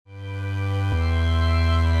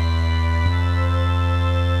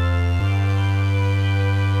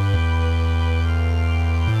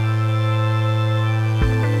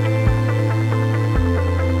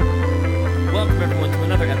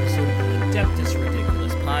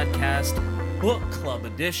Podcast Book Club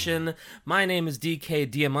Edition. My name is DK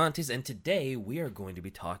Diamantes, and today we are going to be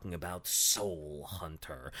talking about Soul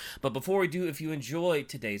Hunter. But before we do, if you enjoy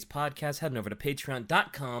today's podcast, head on over to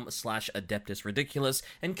patreon.com/Adeptus Ridiculous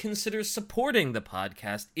and consider supporting the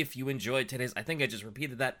podcast if you enjoyed today's. I think I just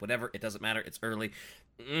repeated that. Whatever, it doesn't matter. It's early.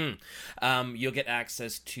 You'll get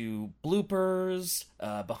access to bloopers,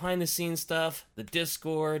 behind-the-scenes stuff, the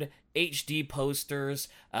Discord, HD posters.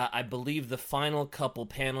 I believe the final couple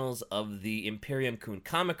panels of the Imperium Kun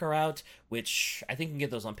comic are out, which I think you can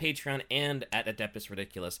get those on Patreon and at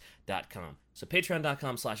AdeptusRidiculous.com. So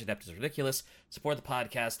patreon.com/AdeptusRidiculous. Support the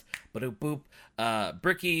podcast. Ba-doop boop.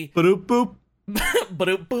 Bricky. Ba-doop boop.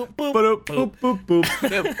 Ba-doop boop boop. Ba-doop boop boop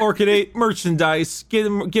boop. Orchid 8 merchandise. Get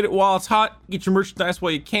it while it's hot. Get your merchandise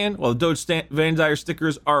while you can. While the Doge Van Dyer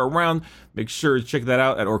stickers are around. Make sure to check that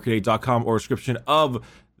out at orchid8.com or description of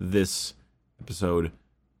this episode.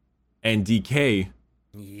 And DK,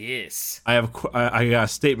 yes, I got a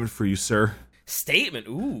statement for you, sir. Statement.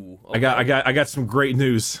 Ooh. Okay. I got some great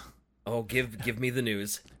news. Oh, give me the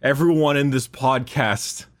news. Everyone in this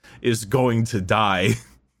podcast is going to die.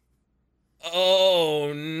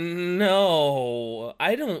 Oh no.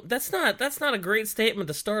 I don't that's not a great statement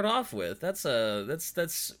to start off with. That's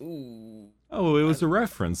ooh. Oh, it was a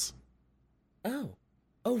reference. Oh.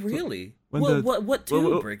 Oh really? When What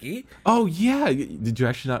to, Bricky? Oh yeah. Did you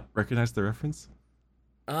actually not recognize the reference?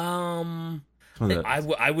 I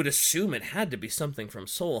would assume it had to be something from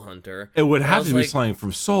Soul Hunter. It would have to be something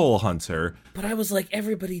from Soul Hunter. But I was like,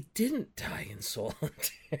 everybody didn't die in Soul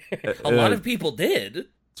Hunter. A lot of people did.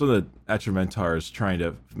 So the Atramentar is trying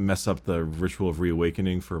to mess up the ritual of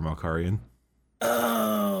reawakening for Malkarian.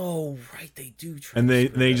 Oh, right, they do. And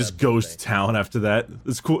they just ghost town after that.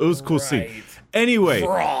 It's cool. It was a cool scene. Anyway,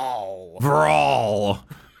 Brawl.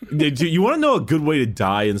 Do you want to know a good way to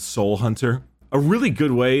die in Soul Hunter? A really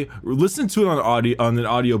good way. Listen to it on an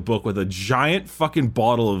audio book with a giant fucking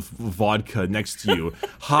bottle of vodka next to you,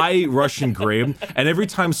 high Russian grade, and every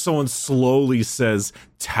time someone slowly says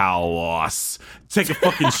Talos, take a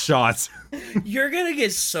fucking shot. You're gonna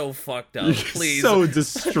get so fucked up. Please, so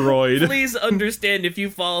destroyed. Please understand, if you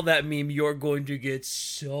follow that meme, you're going to get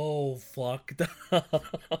so fucked up.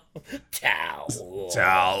 Talos.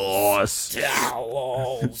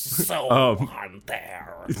 Soul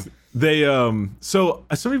Hunter. They so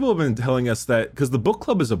some people have been telling us that because the book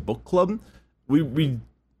club is a book club, we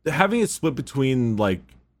having it split between like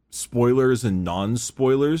spoilers and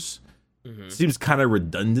non-spoilers seems kind of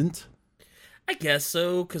redundant. I guess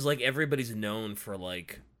so, because like everybody's known for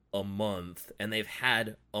like a month, and they've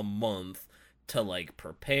had a month to like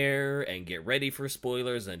prepare and get ready for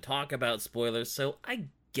spoilers and talk about spoilers. So I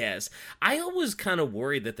guess I always kind of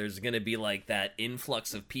worried that there's gonna be like that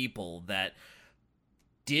influx of people that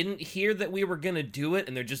didn't hear that we were gonna do it,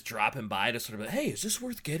 and they're just dropping by to sort of like, hey, is this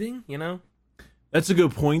worth getting? You know? That's a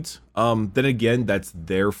good point. Then again, that's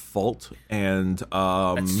their fault, and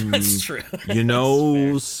that's true. You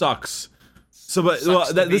know, sucks. So, but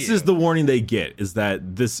this is the warning they get: is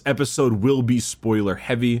that this episode will be spoiler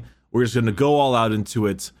heavy. We're just gonna go all out into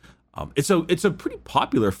it. It's a pretty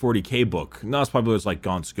popular 40K book. Not as popular as like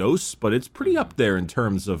Gaunt's Ghosts, but it's pretty up there in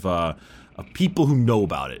terms of people who know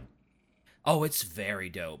about it. Oh, it's very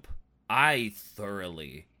dope. I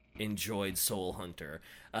thoroughly enjoyed Soul Hunter.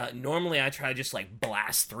 Normally I try to just like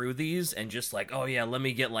blast through these and just like, oh yeah, let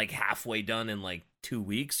me get like halfway done in like 2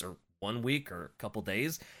 weeks or 1 week or a couple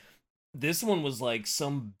days. This one was like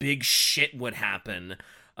some big shit would happen.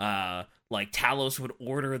 Like Talos would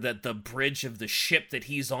order that the bridge of the ship that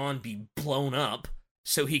he's on be blown up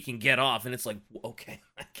so he can get off, and it's like, okay,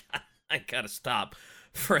 I gotta stop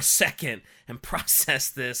for a second and process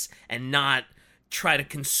this and not try to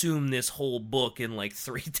consume this whole book in like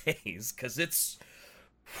 3 days, because it's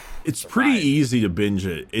pretty easy to binge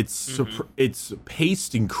it. It's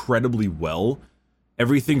paced incredibly well.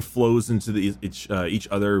 Everything flows into each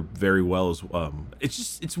other very well as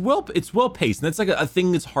it's well paced, and that's like a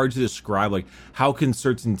thing that's hard to describe. Like, how can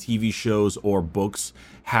certain TV shows or books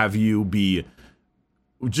have you be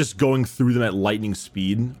just going through them at lightning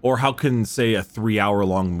speed, or how can, say, a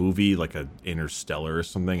 3-hour-long movie like a Interstellar or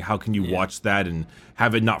something, how can you watch that and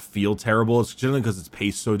have it not feel terrible? It's generally because it's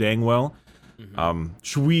paced so dang well.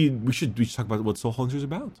 Should we talk about what Soul Hunter is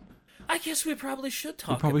about? I guess we probably should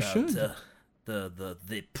talk about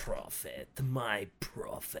the prophet, my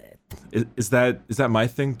prophet. Is that my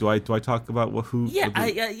thing? Do I talk about who? Yeah,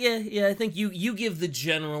 I think you give the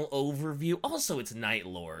general overview. Also, it's Night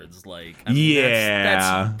Lords, like, I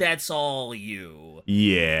mean, that's all you.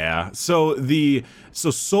 Yeah. So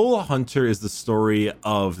Soul Hunter is the story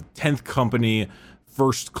of 10th Company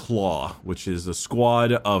First Claw, which is a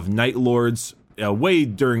squad of Night Lords way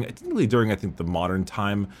during I think the modern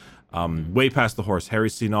time, way past the Horus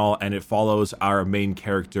Heresy and all, and it follows our main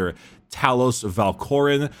character Talos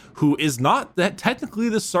Valkorin, who is not that technically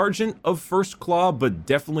the sergeant of First Claw, but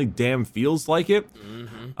definitely damn feels like it.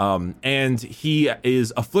 And he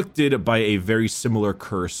is afflicted by a very similar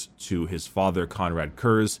curse to his father, Conrad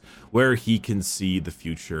Kurz, where he can see the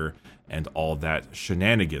future and all that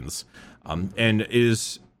shenanigans. And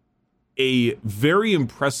is a very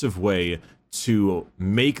impressive way to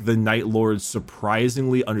make the Night Lords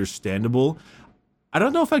surprisingly understandable. I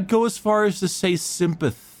don't know if I'd go as far as to say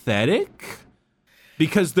sympathetic,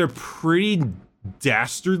 because they're pretty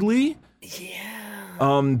dastardly.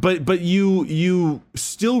 Yeah. But you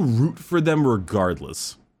still root for them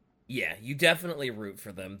regardless. Yeah, you definitely root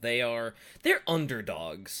for them. They're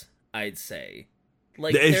underdogs, I'd say.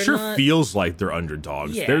 Like, it sure feels like they're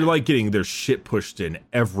underdogs. Yeah. They're like getting their shit pushed in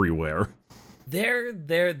everywhere. They're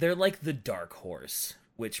like the dark horse,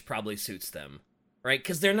 which probably suits them, right?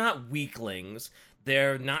 Because they're not weaklings.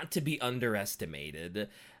 They're not to be underestimated.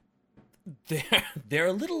 They're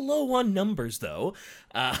a little low on numbers, though.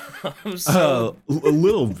 A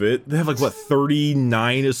little bit. They have like, what,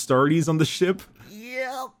 39 Astartes on the ship?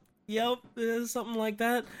 Yep, something like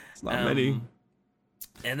that. It's not many.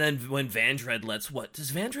 And then when Vandred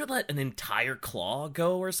does Vandred let an entire claw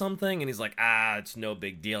go or something? And he's like, it's no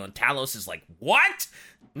big deal. And Talos is like, what?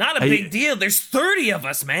 Not a big deal. There's 30 of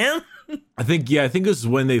us, man. I think this is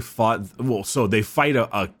when they fought. Well, so they fight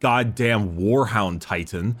a goddamn Warhound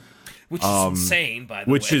Titan. Which is insane, by the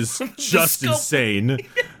way. Which is just insane.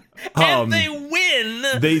 And they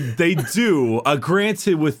win! They do.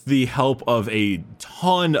 Granted, with the help of a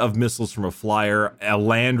ton of missiles from a flyer, a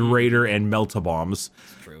land raider, and melta bombs.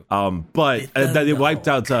 True. But they wiped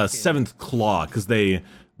out 7th Claw, because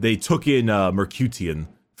they took in Mercutian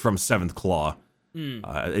from 7th Claw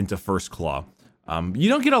into First Claw. You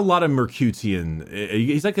don't get a lot of Mercutian.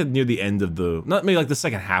 He's like near the end of not maybe like the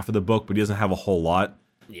second half of the book, but he doesn't have a whole lot.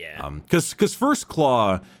 Yeah. Because First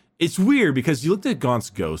Claw, it's weird because you looked at Gaunt's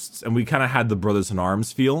Ghosts and we kind of had the Brothers in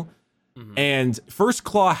Arms feel. And First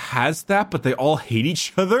Claw has that, but they all hate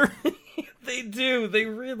each other. They do. They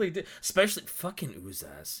really do. Especially fucking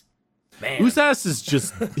Uzas. Man. Uzas is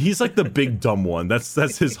just, he's like the big dumb one. That's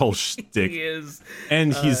his whole shtick. He is.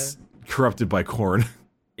 And he's corrupted by Khorne.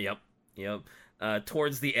 Yep.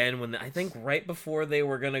 Towards the end, when I think right before they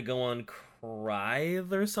were going to go on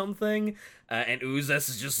Krythe or something, and Uzas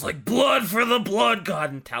is just like, blood for the blood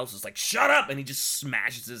god, and Talos is like, shut up, and he just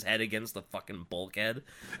smashes his head against the fucking bulkhead.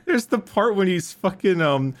 There's the part when he's fucking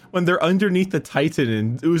when they're underneath the Titan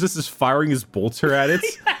and Uzas is firing his bolter at it.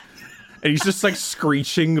 And he's just like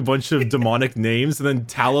screeching a bunch of demonic names, and then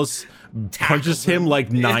Talos punches him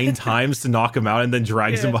like 9 times to knock him out and then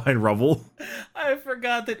drags him behind rubble. I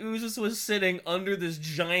forgot that Uzas was sitting under this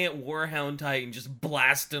giant Warhound Titan just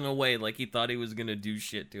blasting away like he thought he was gonna do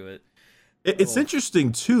shit to it. It's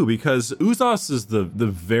interesting too, because Uzas is the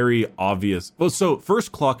very obvious. Well, so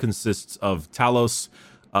First Claw consists of Talos,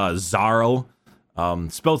 Xarl,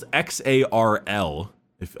 spelled Xarl,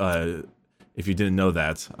 if you didn't know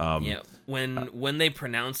that. When they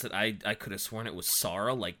pronounced it, I could have sworn it was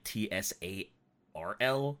Sarl, like Tsarl,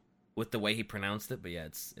 with the way he pronounced it. But yeah,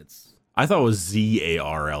 it's. I thought it was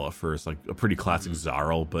Zarl at first, like a pretty classic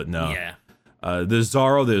Xarl, but no. Yeah. There's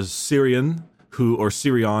Xarl, there's Sirion,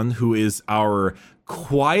 who is our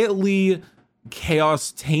quietly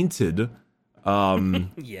chaos tainted,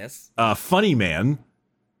 yes, funny man.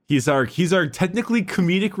 He's our technically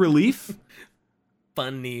comedic relief.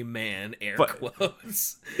 Funny man, air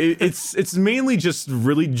quotes. It's mainly just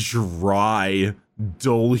really dry,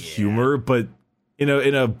 dull humor, but in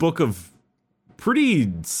a book of pretty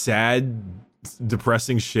sad,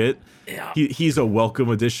 depressing shit, he's a welcome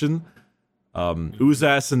addition.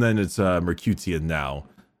 Uzas, and then it's Mercutian now.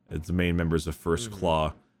 It's the main members of First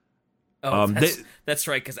Claw. Oh, that's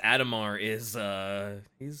right, because Adamar is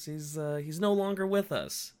he's no longer with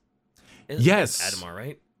us. Yes, Adamar,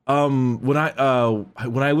 right? When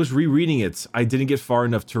I was rereading it, I didn't get far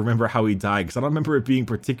enough to remember how he died, because I don't remember it being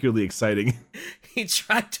particularly exciting. He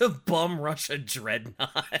tried to bum rush a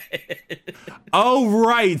dreadnought. Oh,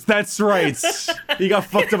 right, that's right. He got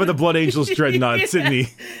fucked up at the Blood Angels dreadnought, didn't he?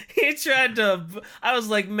 He tried to. I was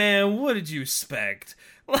like, man, what did you expect?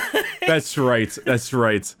 That's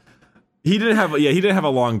right. He didn't have a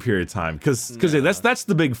long period of time, because that's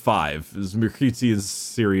the big 5 is Mercutian,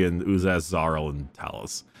 Sirion, Uzas, Xarl, and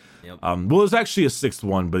Talos. Yep. Well, there's actually a 6th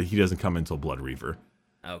one, but he doesn't come until Blood Reaver.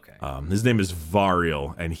 Okay. His name is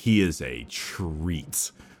Variel, and he is a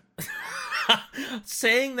treat.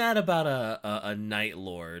 Saying that about a Night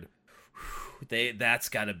Lord, that's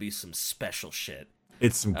got to be some special shit.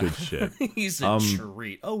 It's some good shit. He's a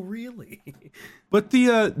treat. Oh, really? But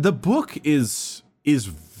the book is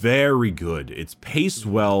very good. It's paced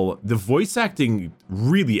well. The voice acting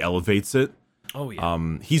really elevates it. Oh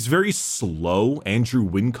yeah. He's very slow, Andrew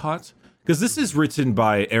Wincott, because this is written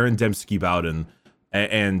by Aaron Dembski Bowden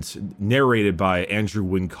and narrated by Andrew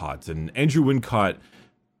Wincott. And Andrew Wincott,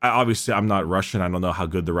 obviously, I'm not Russian. I don't know how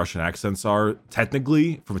good the Russian accents are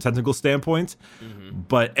technically, from a technical standpoint.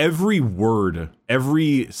 But every word,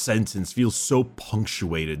 every sentence feels so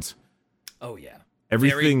punctuated. Oh yeah.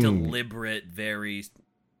 Everything very deliberate, very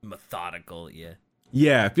methodical. Yeah.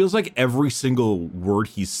 Yeah, it feels like every single word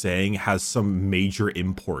he's saying has some major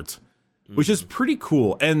import, which is pretty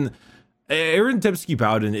cool. And Aaron Dembski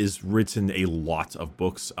Bowden has written a lot of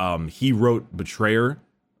books. He wrote Betrayer,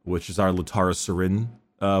 which is our Latara Sarin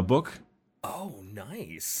book. Oh,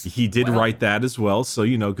 nice. He did write that as well, so,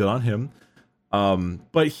 good on him.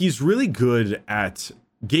 But he's really good at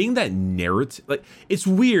getting that narrative. Like, it's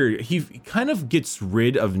weird. He kind of gets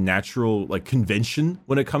rid of natural, convention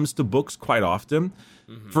when it comes to books quite often.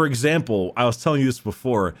 For example, I was telling you this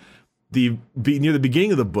before, near the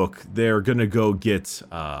beginning of the book, they're going to go get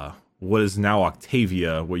what is now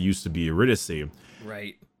Octavia, what used to be Eurydice.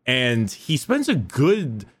 Right. And he spends a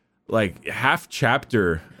good, half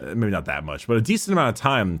chapter, maybe not that much, but a decent amount of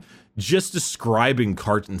time just describing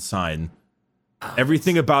Carton Sign.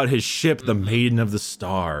 Everything about his ship, the Maiden of the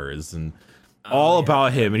Stars, and all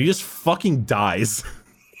about him, and he just fucking dies.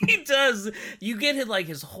 He does. You get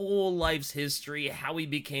his whole life's history, how he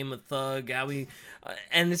became a thug, how he,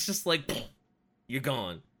 and it's just you're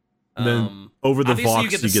gone. And then over the obviously Vox, you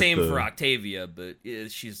get the same for Octavia, but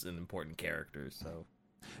she's an important character, so.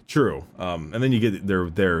 True. And then you get their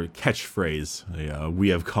catchphrase, "We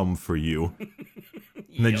have come for you," and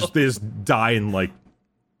then they just die in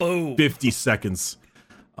boom, 50 seconds.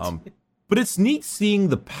 But it's neat seeing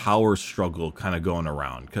the power struggle kind of going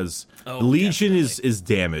around, because the Legion is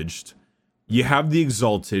damaged. You have the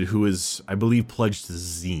Exalted, who is, I believe, pledged to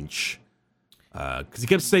Tzeentch. Because he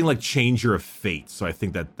kept saying, Changer of Fate, so I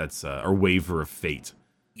think that's or Waver of Fate.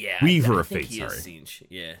 Yeah. Weaver I of think Fate, he sorry. Is Tzeentch,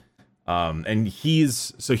 yeah. And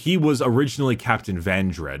he was originally Captain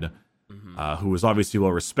Vandred, who was obviously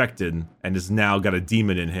well respected and has now got a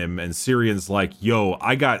demon in him. And Syrion's like, "Yo,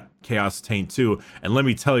 I got Chaos Taint too, and let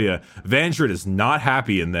me tell you, Vandred is not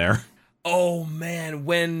happy in there." Oh man,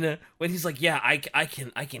 when he's like, "Yeah, I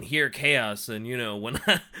can hear chaos," and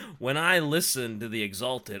when I listen to the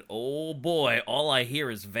Exalted, oh boy, all I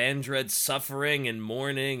hear is Vandred suffering and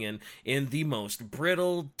mourning and in the most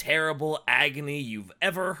brittle, terrible agony you've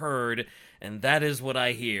ever heard, and that is what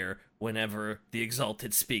I hear whenever the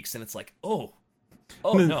Exalted speaks, and it's like, oh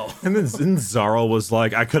no. And then Zarl was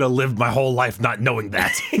like, "I could have lived my whole life not knowing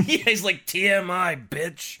that." Yeah, he's like, TMI,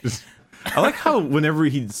 bitch. I like how whenever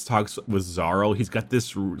he talks with Zarl, he's got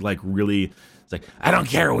this really, it's like, "I don't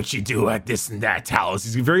care what you do at this and that house."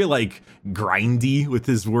 He's very grindy with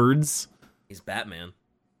his words. He's Batman.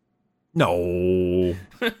 No.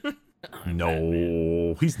 No,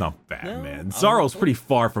 Batman. He's not Batman. No? Zarl's pretty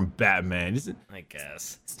far from Batman, isn't? I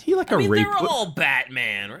guess. Isn't he a rapist? They're all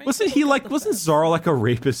Batman, right? Wasn't Zarl a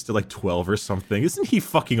rapist at 12 or something? Isn't he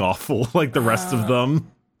fucking awful like the rest of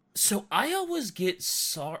them? So I always get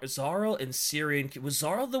Zarl and Syrian. Was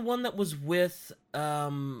Zarl the one that was with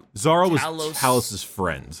Zarl was Talos'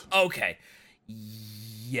 friend. Okay.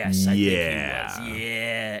 Yes, I think he was.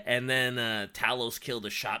 Yeah. And then Talos killed a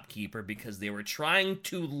shopkeeper because they were trying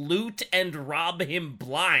to loot and rob him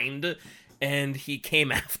blind, and he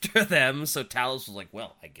came after them, so Talos was like,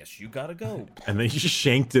 "Well, I guess you gotta go." And then he just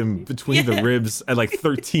shanked him between the ribs at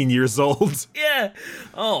 13 years old. Yeah.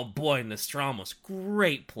 Oh boy, Nostramos.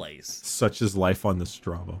 Great place. Such is life on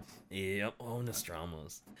Nostromo. Yep. Oh,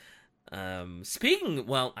 Nostramos.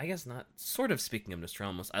 I guess not, sort of speaking of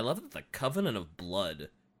Nostramos, I love that the Covenant of Blood,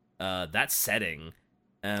 that setting,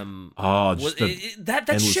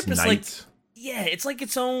 that ship is night. It's like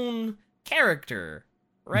its own character,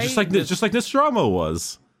 right? Just like Nostromo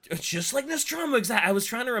was. Just like Nostromo, exactly. I was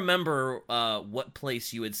trying to remember what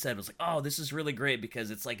place you had said. I was like, oh, this is really great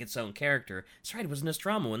because it's like its own character. That's right, it was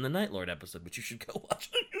Nostromo in the Night Lord episode, which you should go watch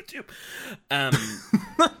on YouTube.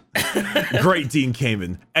 Great Dean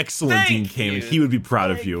Kamen. Excellent Dean Kamen. He would be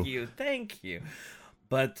proud of you. Thank you.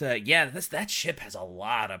 But that ship has a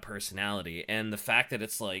lot of personality, and the fact that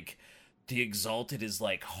it's the Exalted is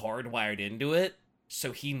hardwired into it,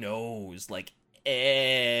 so he knows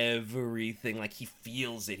everything. He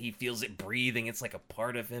feels it breathing. It's like a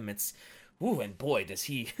part of him. It's Ooh, and boy, does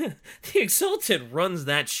he... the Exalted runs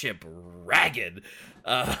that ship ragged.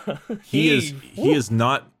 He is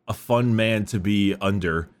not a fun man to be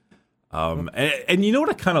under. And you know what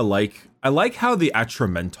I kind of like? I like how the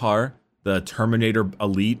Atramentar, the Terminator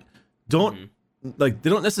elite, don't they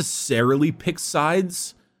don't necessarily pick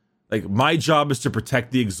sides. Like, my job is to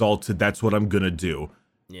protect the Exalted. That's what I'm gonna do.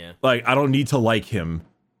 Yeah. Like, I don't need to like him,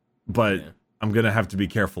 but I'm gonna have to be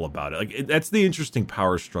careful about it. Like, that's the interesting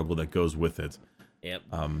power struggle that goes with it. Yep.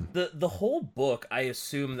 The whole book, I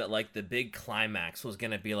assume that like the big climax was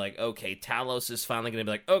gonna be like, okay, Talos is finally gonna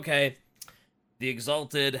be like, okay, the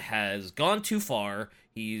Exalted has gone too far.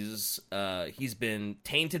 He's been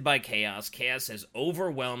tainted by chaos. Chaos has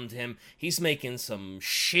overwhelmed him. He's making some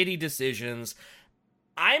shitty decisions.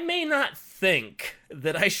 I may not think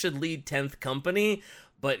that I should lead 10th Company,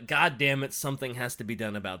 but god damn it, something has to be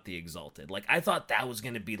done about the Exalted. Like, I thought that was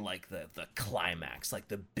going to be like the climax, like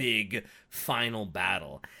the big final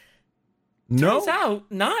battle. Turns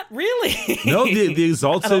out, not really. No, the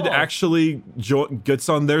Exalted actually gets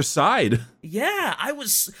on their side. Yeah,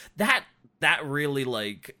 that really,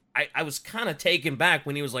 like, I was kind of taken back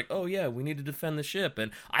when he was like, oh yeah, we need to defend the ship,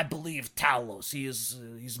 and I believe Talos,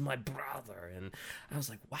 he's my brother, and I was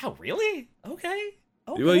like, wow, really? Okay.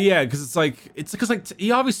 Well, yeah, because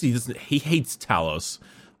he obviously doesn't. He hates Talos,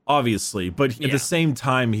 obviously, but at the same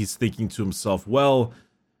time, he's thinking to himself, well,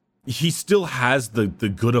 he still has the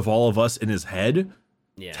good of all of us in his head,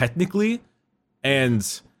 technically,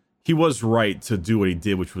 and he was right to do what he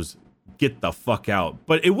did, which was get the fuck out.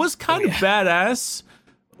 But it was kind of badass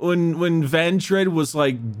when Vandred was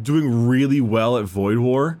like doing really well at Void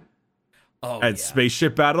War, at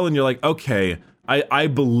Spaceship Battle, and you're like, okay, I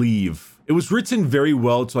believe. It was written very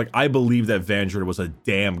well to, like, I believe that Vandred was a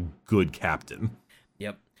damn good captain.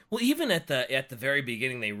 Yep. Well, even at the very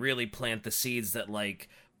beginning, they really plant the seeds that, like,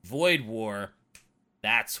 Void War,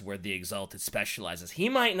 that's where the Exalted specializes. He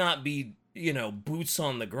might not be, boots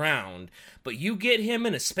on the ground, but you get him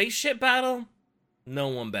in a spaceship battle, no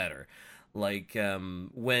one better. Like,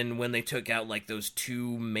 when they took out, like, those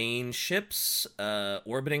two main ships,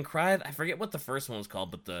 orbiting Krythe, I forget what the first one was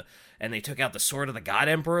called, and they took out the Sword of the God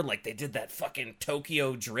Emperor, like, they did that fucking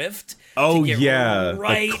Tokyo Drift. Oh, yeah.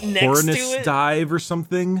 Right like next to Cornus it. Dive or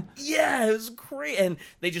something. Yeah, it was great. And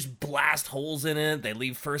they just blast holes in it, they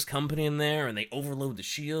leave First Company in there, and they overload the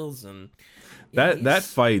shields, and... That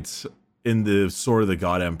fight in the Sword of the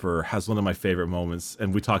God Emperor has one of my favorite moments,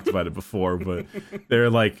 and we talked about it before, but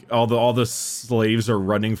they're like all the slaves are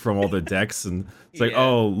running from all the decks, and it's like,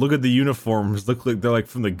 oh, look at the uniforms, look like they're like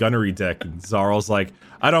from the gunnery deck, and Zarl's like,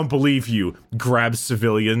 I don't believe you. Grabs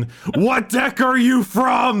civilian. What deck are you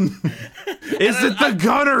from? Is it the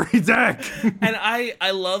gunnery deck? And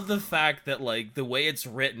I love the fact that, like, the way it's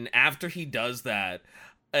written after he does that,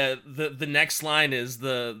 the next line is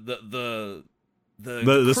the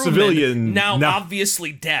civilian now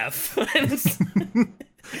obviously deaf.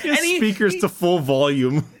 Speakers to full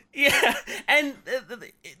volume. Yeah, and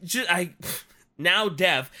now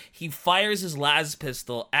deaf, he fires his las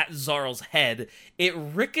pistol at Zarl's head. It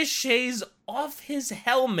ricochets off his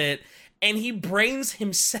helmet, and he brains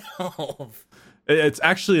himself. It's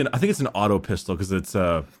actually I think it's an auto pistol because it's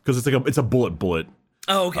a bullet.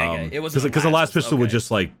 Oh, okay. It was because the last pistol would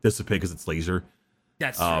just like dissipate because it's laser.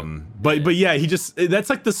 That's true. But yeah, that's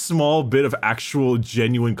like the small bit of actual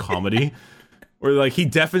genuine comedy where like he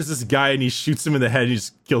deafens this guy and he shoots him in the head and he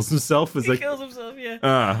just kills himself. He kills himself,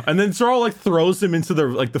 yeah. And then Zarl like throws him into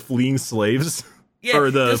the fleeing slaves. Yeah, or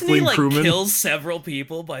the fleeing crewmen. Kills several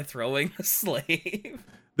people by throwing a slave.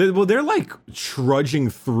 They're like trudging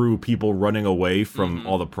through people running away from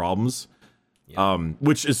all the problems. Yep.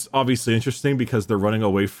 Which is obviously interesting because they're running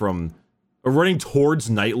towards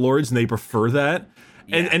Night Lords and they prefer that.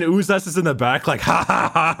 Yeah. And Uzas is in the back like, ha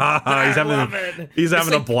ha ha ha ha. He's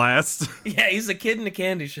having a blast. Yeah, he's a kid in a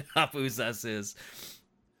candy shop, Uzas is.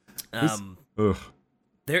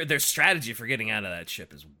 Their strategy for getting out of that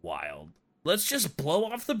ship is wild. Let's just blow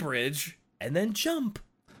off the bridge and then jump.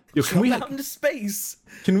 Jump out into space.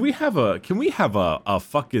 Can we have a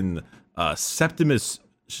fucking Septimus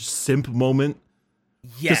simp moment?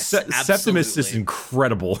 Yes, absolutely. Septimus is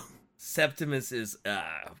incredible. Septimus is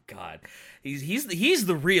God. He's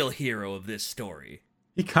the real hero of this story.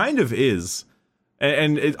 He kind of is,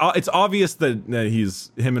 and it's obvious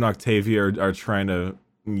that him and Octavia are trying to,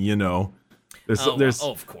 there's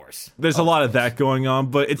of course there's a lot of that going on,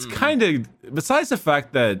 but it's kind of, besides the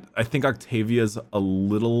fact that I think Octavia's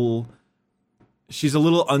she's a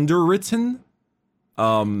little underwritten,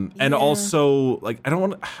 and also like I don't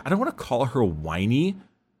want to call her whiny.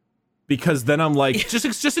 because then I'm like, just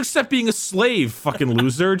accept being a slave, fucking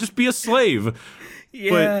loser. Just be a slave.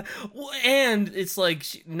 Yeah, and it's like,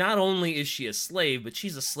 not only is she a slave, but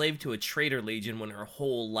she's a slave to a traitor legion when her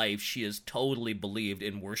whole life she has totally believed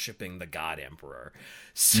in worshiping the God Emperor.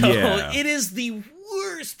 So it is the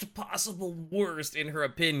worst possible worst, in her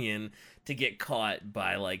opinion, to get caught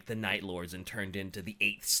by, like, the Night Lords and turned into the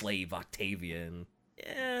 8th slave, Octavian.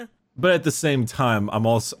 Yeah. But at the same time,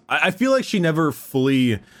 I feel like she never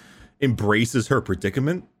fully embraces her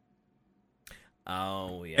predicament.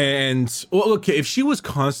 Oh, yeah. And, well, okay, if she was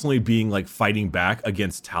constantly being, like, fighting back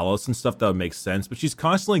against Talos and stuff, that would make sense. But she's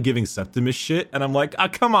constantly giving Septimus shit, and I'm like,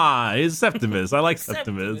 come on, it's Septimus. I like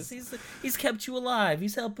Septimus. He's kept you alive.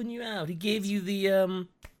 He's helping you out. He gave you the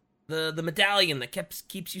medallion that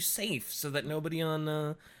keeps you safe so that nobody on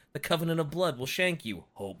the Covenant of Blood will shank you,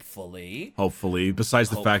 hopefully. Besides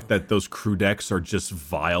the fact that those crew decks are just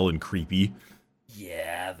vile and creepy.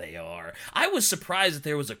 Yeah, they are. I was surprised that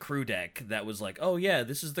there was a crew deck that was like, oh yeah,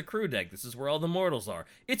 this is the crew deck. This is where all the mortals are.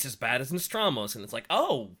 It's as bad as Nostramos. And it's like,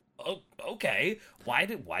 oh, okay. Why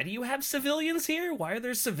do you have civilians here? Why are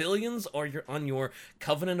there civilians on your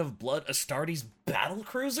Covenant of Blood Astartes battle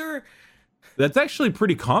cruiser? That's actually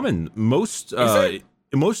pretty common. Most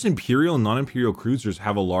Imperial and non-Imperial cruisers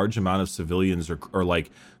have a large amount of civilians or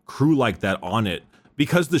like crew like that on it,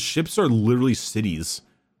 because the ships are literally cities.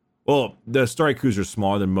 Well, the Starry Cruiser is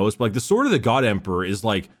smaller than most, but like the Sword of the God Emperor is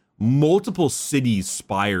like multiple city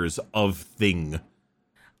spires of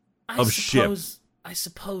ship. I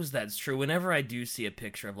suppose that's true. Whenever I do see a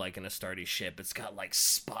picture of like an Astartes ship, it's got like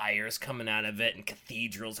spires coming out of it and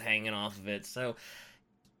cathedrals hanging off of it. So,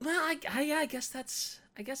 well, I guess that's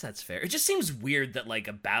fair. It just seems weird that like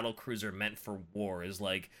a battle cruiser meant for war is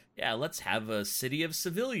like, yeah, let's have a city of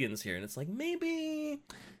civilians here, and it's like, maybe.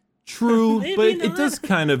 True, but it does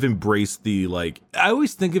kind of embrace the, like, I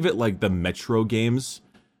always think of it like the Metro games,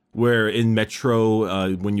 where in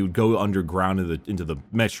Metro, when you would go underground into the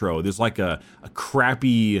Metro, there's like a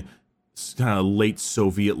crappy, kind of late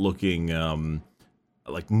Soviet-looking,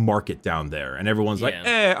 like, market down there, and everyone's like,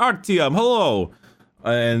 hey, Artyom, hello!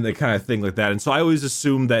 And the kind of thing like that. And so I always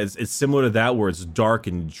assume that it's similar to that, where it's dark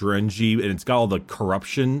and drungy, and it's got all the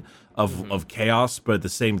corruption of chaos, but at the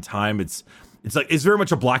same time, it's very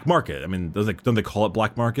much a black market. I mean, don't they call it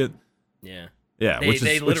black market? Yeah. Yeah, which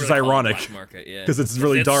is ironic, because it's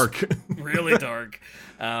really dark. Really dark.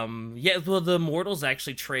 Yeah, well, the mortals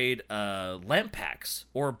actually trade lamp packs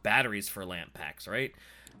or batteries for lamp packs, right?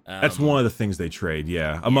 That's one of the things they trade,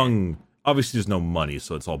 yeah. Obviously there's no money,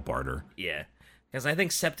 so it's all barter. Yeah. Because I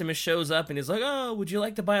think Septimus shows up and he's like, oh, would you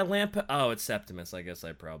like to buy a lamp? Oh, it's Septimus. I guess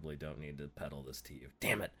I probably don't need to peddle this to you.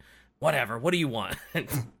 Damn it. Whatever. What do you want? You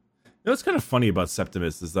know what's kind of funny about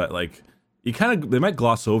Septimus is that, like, they might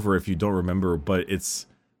gloss over if you don't remember, but it's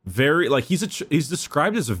very, like, he's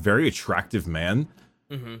described as a very attractive man.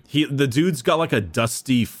 Mm-hmm. The dude's got like a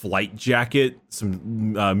dusty flight jacket,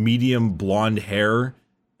 some medium blonde hair,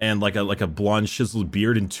 and like a blonde chiseled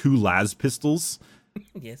beard and 2 las pistols.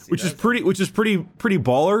 Yes, which is pretty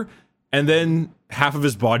baller. And then half of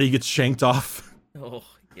his body gets shanked off. Oh,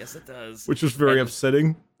 yes, it does. Which was very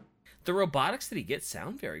upsetting. The robotics that he gets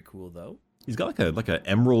sound very cool, though. He's got like a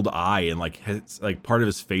emerald eye, and like part of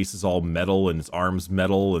his face is all metal, and his arms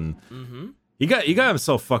metal, and he got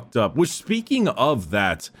himself fucked up. Which, speaking of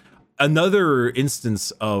that, another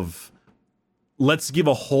instance of let's give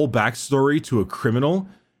a whole backstory to a criminal,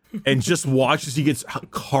 and just watch as he gets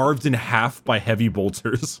carved in half by heavy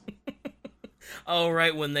bolters. Oh,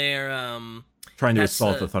 right, when they're trying to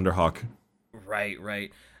assault the Thunderhawk.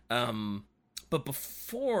 Right. But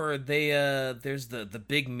before there's the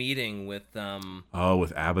big meeting with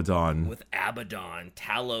with Abaddon. With Abaddon,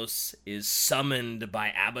 Talos is summoned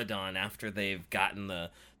by Abaddon after they've gotten the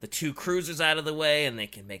 2 cruisers out of the way, and they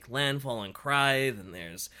can make landfall on Krythe. And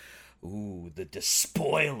there's the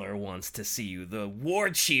Despoiler wants to see you. The War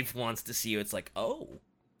Chief wants to see you. It's like, well,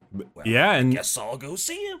 yeah, and guess I'll go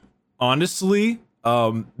see him. Honestly,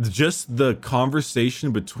 just the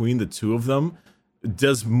conversation between the two of them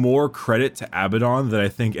does more credit to Abaddon than I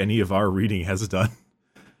think any of our reading has done.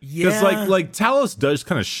 Yeah, because like Talos does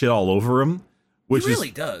kind of shit all over him, which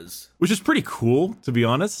does, which is pretty cool, to be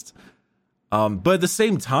honest. But at the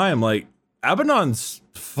same time, like, Abaddon's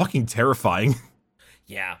fucking terrifying.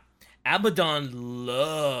 Yeah, Abaddon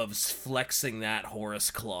loves flexing that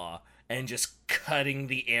Horus Claw and just cutting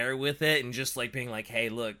the air with it, and just like being like, "Hey,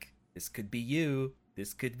 look, this could be you.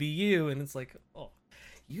 This could be you," and it's like, oh.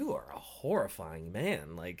 You are a horrifying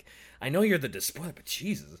man. Like, I know you're the Despoiler, but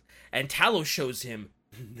Jesus. And Talos shows him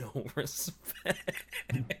no respect.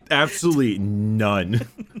 Absolutely none.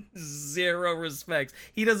 Zero respects.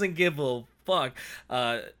 He doesn't give a fuck.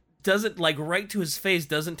 Doesn't, like, right to his face,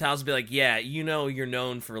 doesn't Talos be like, yeah, you know you're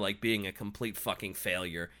known for, like, being a complete fucking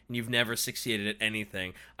failure, and you've never succeeded at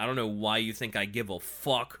anything. I don't know why you think I give a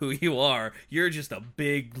fuck who you are. You're just a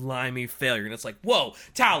big, limey failure. And it's like, whoa,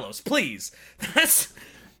 Talos, please. That's...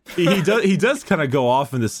 he does kind of go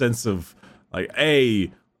off in the sense of, like,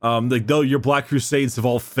 hey, like, though your Black Crusades have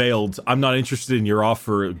all failed, I'm not interested in your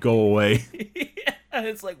offer, go away. Yeah,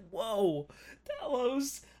 it's like, whoa,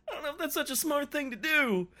 Talos, I don't know if that's such a smart thing to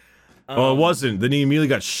do. Well, it wasn't. Then he immediately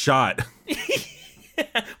got shot.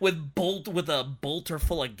 with a bolter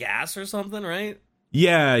full of gas or something, right?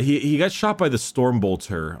 Yeah, he got shot by the storm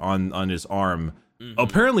bolter on his arm.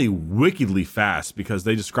 Apparently wickedly fast, because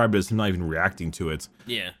they described it as him not even reacting to it.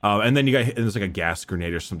 Yeah. And then there's like a gas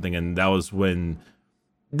grenade or something, and that was when...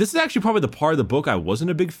 This is actually probably the part of the book I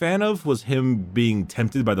wasn't a big fan of, was him being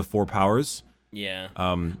tempted by the four powers. Yeah.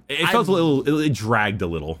 It felt a little... It dragged a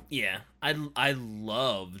little. Yeah. I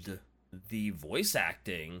loved the voice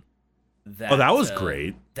acting. That was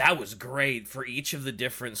great. That was great for each of the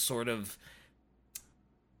different sort of...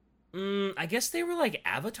 I guess they were like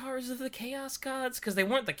avatars of the Chaos Gods, because they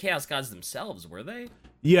weren't the Chaos Gods themselves, were they?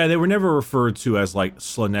 Yeah, they were never referred to as like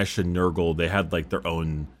Slaanesh and Nurgle. They had like their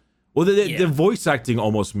own... Well, the voice acting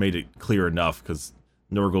almost made it clear enough, because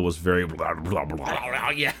Nurgle was very blah, blah, blah.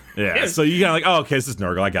 Yeah. Yeah, so you got like, oh, okay, this is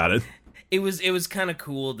Nurgle, I got it. It was kind of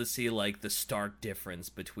cool to see, like, the stark difference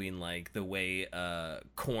between, like, the way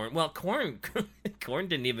Khorne... Well, Khorne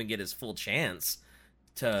didn't even get his full chance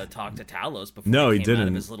to talk to Talos before he came out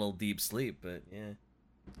of his little deep sleep, but yeah.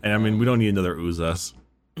 And I mean, we don't need another Uzas.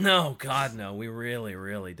 No, God, no, we really,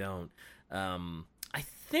 really don't. I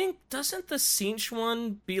think, doesn't the Tzeentch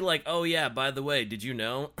one be like, oh yeah, by the way, did you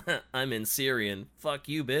know? I'm in Syrian. Fuck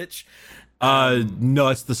you, bitch. No,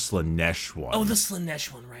 it's the Slaanesh one. Oh, the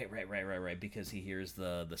Slaanesh one, right, because he hears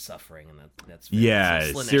the suffering, and that's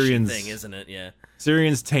yeah, Syrian's thing, isn't it? Yeah,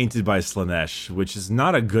 Syrian's tainted by Slaanesh, which is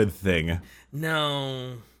not a good thing.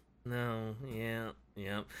 No, yeah.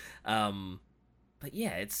 But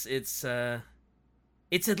yeah, it's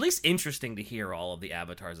at least interesting to hear all of the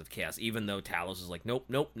avatars of chaos, even though Talos is like, nope,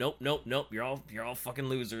 you're all fucking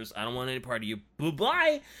losers. I don't want any part of you.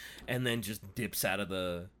 Bye, and then just dips out of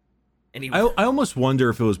the. And I almost wonder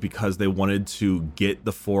if it was because they wanted to get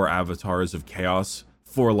the four avatars of chaos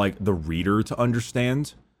for like the reader to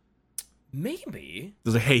understand. Maybe.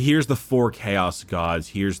 It's like, hey, here's the four chaos gods.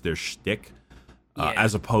 Here's their shtick,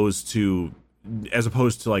 as opposed to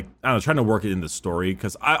like, I don't know, trying to work it in the story,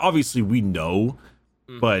 because obviously we know.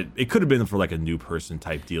 But it could have been for like a new person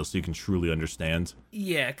type deal, so you can truly understand.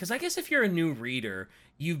 Yeah, because I guess if you're a new reader,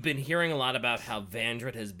 you've been hearing a lot about how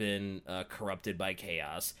Vandred has been corrupted by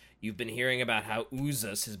chaos. You've been hearing about how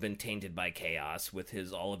Uzas has been tainted by chaos with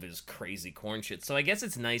all of his crazy Khorne shit. So I guess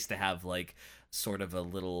it's nice to have like sort of a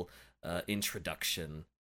little introduction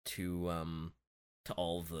to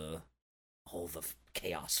all the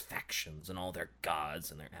chaos factions and all their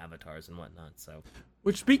gods and their avatars and whatnot. So,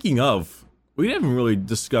 which, speaking of, we haven't really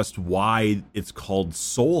discussed why it's called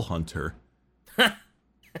Soul Hunter.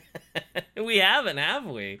 We haven't, have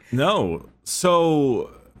we? No.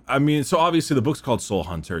 So, I mean, obviously the book's called Soul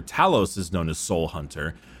Hunter. Talos is known as Soul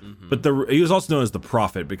Hunter, but he was also known as the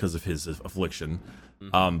Prophet because of his affliction.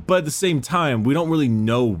 But at the same time, we don't really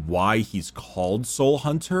know why he's called Soul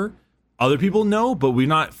Hunter. Other people know, but we're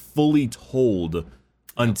not fully told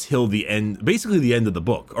until the end, basically the end of the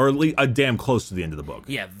book, or at least damn close to the end of the book.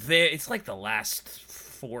 Yeah, it's like the last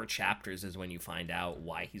 4 chapters is when you find out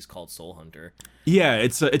why he's called Soul Hunter. Yeah,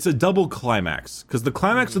 it's a double climax, because the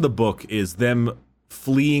climax of the book is them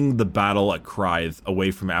fleeing the battle at Krythe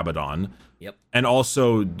away from Abaddon. Yep. And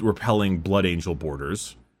also repelling Blood Angel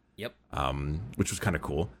borders. Yep. Which was kind of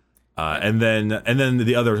cool. And then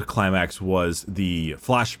the other climax was the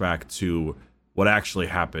flashback to what actually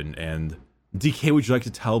happened. And DK, would you like to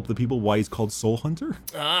tell the people why he's called Soul Hunter?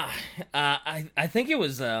 I think it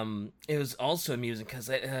was also amusing because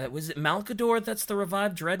was it Malkador that's the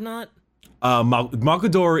revived Dreadnought?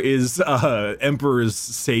 Malkador is Emperor's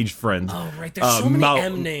sage friend. Oh right, there's so many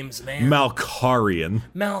M names, man. Malkarian,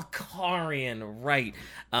 right?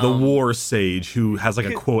 The war sage who has like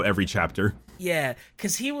a quote every chapter. Yeah,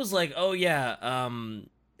 because he was like, oh yeah,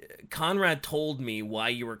 Conrad told me why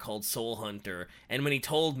you were called Soul Hunter, and when he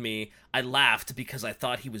told me, I laughed because I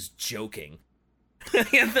thought he was joking.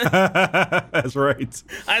 That's right.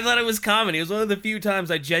 I thought it was comedy. It was one of the few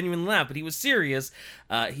times I genuinely laughed, but he was serious.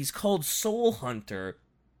 He's called Soul Hunter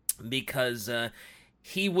because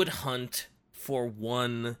he would hunt for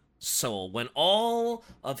one soul, when all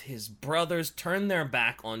of his brothers turned their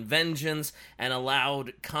back on vengeance and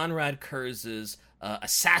allowed Conrad Kurz's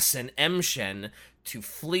assassin Emshen to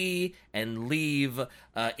flee and leave,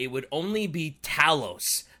 it would only be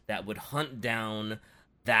Talos that would hunt down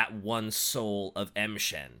that one soul of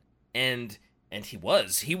Emshen. And he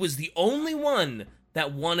was the only one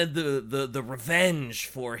that wanted the revenge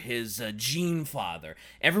for his Gene father.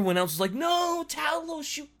 Everyone else was like, no,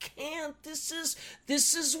 Talos, you can't. This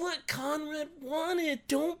is what Conrad wanted.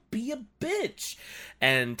 Don't be a bitch.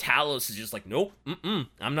 And Talos is just like, nope,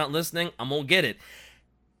 I'm not listening. I'm gonna get it.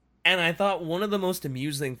 And I thought one of the most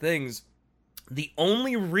amusing things, the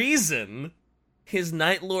only reason his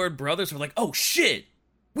Night Lord brothers were like, oh shit,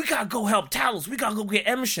 we gotta go help Talos, we gotta go get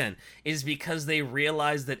Emshen, is because they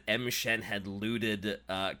realized that Emshen had looted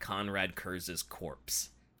Conrad Kurz's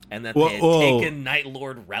corpse. And that they had taken Night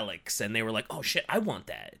Lord relics, and they were like, oh shit, I want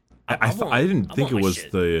that. I didn't think it was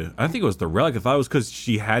the relic. I thought it was because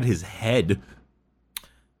she had his head.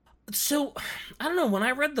 So, I don't know, when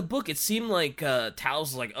I read the book, it seemed like Talos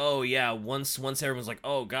was like, oh yeah, once everyone's like,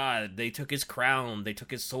 oh god, they took his crown, they took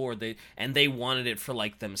his sword, they wanted it for,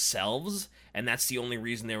 like, themselves, and that's the only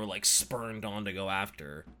reason they were, like, spurned on to go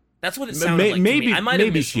after. That's what it sounded like to me. I might have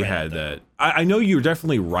maybe she had that. I know you're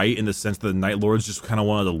definitely right in the sense that the Night Lords just kind of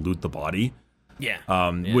wanted to loot the body.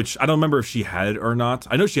 Yeah. Which I don't remember if she had it or not.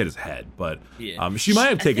 I know she had his head, but she might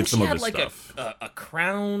have taken some of his stuff. A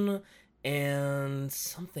crown and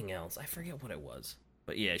something else. I forget what it was.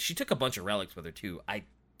 But yeah, she took a bunch of relics with her too, I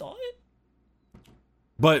thought.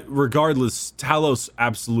 But regardless, Talos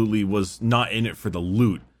absolutely was not in it for the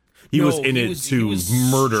loot. He was in it to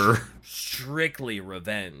murder. Strictly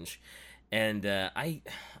revenge. And I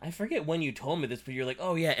forget when you told me this, but you're like,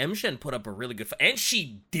 oh yeah, Emshen put up a really good fight. And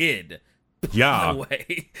she did. Yeah. By the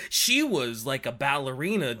way, she was like a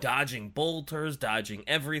ballerina, dodging bolters, dodging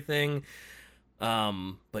everything.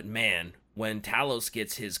 But man, when Talos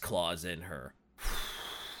gets his claws in her,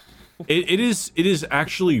 it is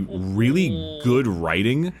actually really good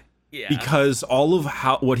writing. Yeah. Because all of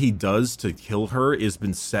what he does to kill her has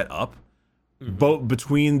been set up. Both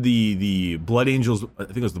between the Blood Angel's, I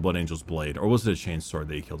think it was the Blood Angel's blade, or was it a chainsword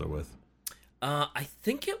that he killed her with? I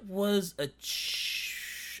think it was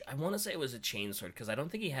I want to say it was a chainsword, because I don't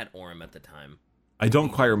think he had Orym at the time. I don't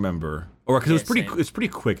quite remember, or because it's pretty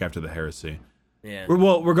quick after the heresy. Yeah.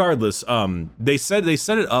 Well, regardless, they set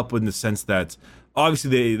it up in the sense that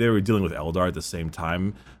obviously they were dealing with Eldar at the same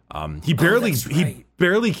time. He barely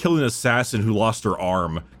killed an assassin who lost her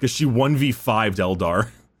arm because she 1v5'd Eldar.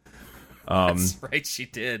 That's right, she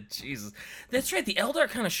did. Jesus. That's right, the Eldar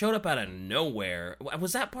kind of showed up out of nowhere.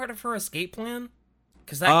 Was that part of her escape plan?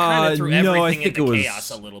 Because that kind of threw everything into chaos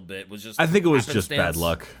a little bit. I think it was just bad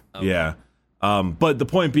luck. Okay. Yeah. But the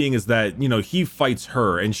point being is that, he fights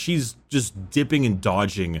her, and she's just dipping and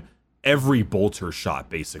dodging every bolter shot,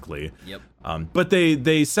 basically. Yep. But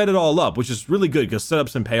they set it all up, which is really good, because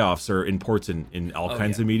setups and payoffs are important in all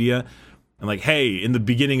kinds of media. And like, hey, in the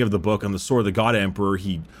beginning of the book, on the Sword of the God Emperor,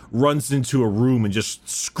 he runs into a room and just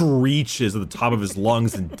screeches at the top of his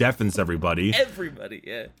lungs and deafens everybody. Everybody,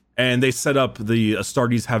 yeah. And they set up the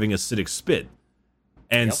Astartes having acidic spit.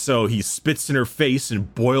 And so he spits in her face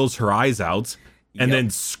and boils her eyes out, and then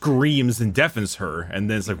screams and deafens her. And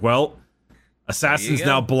then it's like, well, Assassin's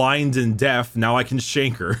now blind and deaf. Now I can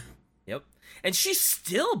shank her. Yep. And she's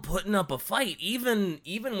still putting up a fight, even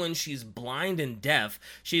when she's blind and deaf.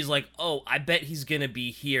 She's like, oh, I bet he's gonna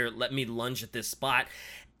be here. Let me lunge at this spot.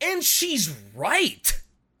 And she's right.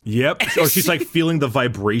 Yep. Or she's like feeling the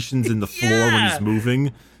vibrations in the floor when he's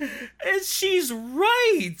moving. And she's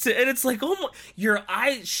right. And it's like, oh my, your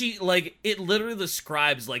eye, it literally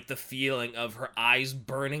describes like the feeling of her eyes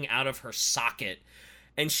burning out of her socket.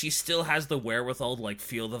 And she still has the wherewithal to like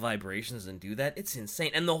feel the vibrations and do that. It's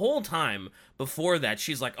insane. And the whole time before that,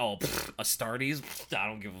 she's like, oh, Astartes, I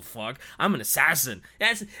don't give a fuck. I'm an assassin.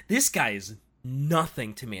 This guy is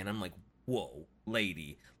nothing to me. And I'm like, whoa,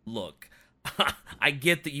 lady, look. I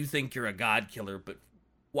get that you think you're a god killer, but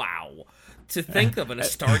wow. To think of an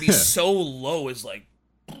Astartes so low is like...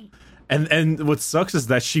 And what sucks is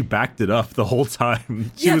that she backed it up the whole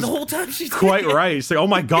time. The whole time she's quite right. She's like, oh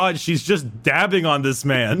my god, she's just dabbing on this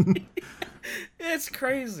man. It's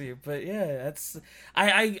crazy, but yeah, that's...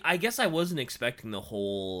 I guess I wasn't expecting the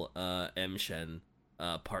whole Emshen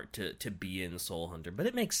part to be in Soul Hunter, but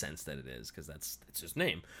it makes sense that it is, because that's his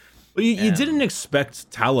name. Well, you didn't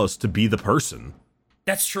expect Talos to be the person.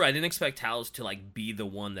 That's true. I didn't expect Talos to like be the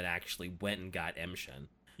one that actually went and got Emshen.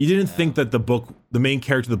 You didn't think that the main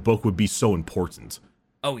character of the book would be so important.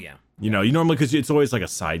 Oh yeah. You normally, because it's always like a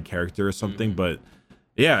side character or something, but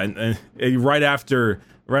Yeah, and right after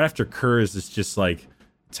Kurz, it's just like,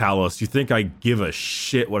 Talos, you think I give a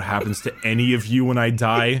shit what happens to any of you when I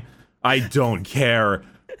die? I don't care.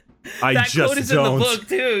 That quote is don't. in the book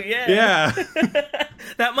too. Yeah.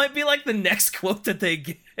 That might be like the next quote that they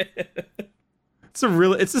get.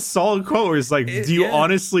 It's a solid quote where it's like, do you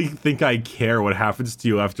honestly think I care what happens to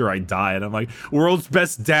you after I die? And I'm like, world's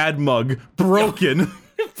best dad mug, broken.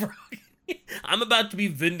 I'm about to be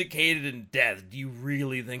vindicated in death. Do you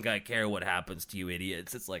really think I care what happens to you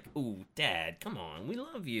idiots? It's like, ooh, Dad, come on, we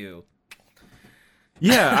love you.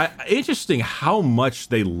 Yeah, interesting how much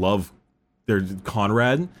they love their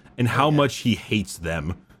Conrad and how much he hates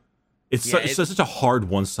them. It's such a hard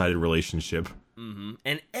one-sided relationship. Mm-hmm.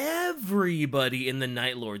 And everybody in the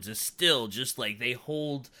Night Lords is still just like, they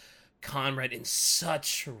hold Conrad in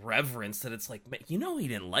such reverence that it's like, man, you know he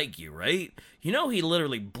didn't like you, right? You know he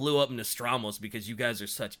literally blew up Nostramos because you guys are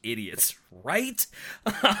such idiots, right?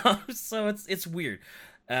 So it's weird.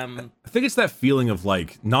 I think it's that feeling of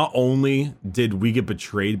like, not only did we get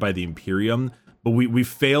betrayed by the Imperium, but we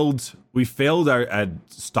failed at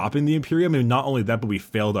stopping the Imperium, and not only that, but we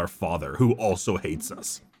failed our father, who also hates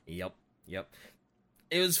us. Yep.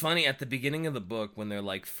 It was funny at the beginning of the book when they're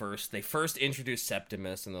like they first introduce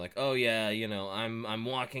Septimus, and they're like, oh yeah, you know, I'm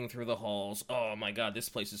walking through the halls. Oh my god, this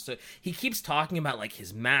place is so. He keeps talking about like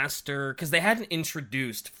his master, because they hadn't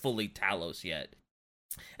introduced fully Talos yet.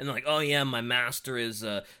 And they're like, oh yeah, my master is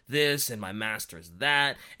this, and my master is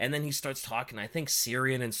that. And then he starts talking, I think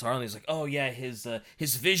Syrian and Sarlin. He's like, oh yeah, his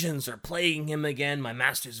visions are plaguing him again. My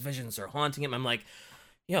master's visions are haunting him. I'm like,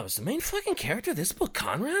 yo, is the main fucking character of this book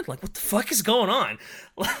Conrad? Like, what the fuck is going on?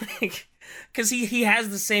 Like, because he has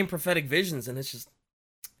the same prophetic visions, and it's just,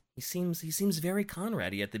 he seems very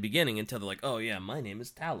Conrad-y at the beginning until they're like, oh yeah, my name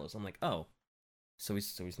is Talos. I'm like, oh, so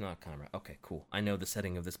he's not Conrad. Okay, cool. I know the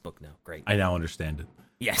setting of this book now. Great. I now understand it.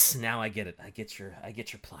 Yes, now I get it. I get your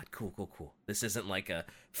plot. Cool. This isn't like a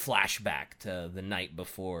flashback to the night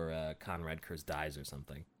before Conrad Kurz dies or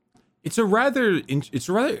something. It's a rather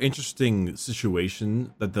interesting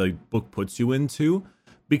situation that the book puts you into,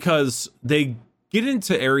 because they get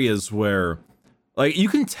into areas where, like, you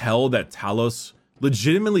can tell that Talos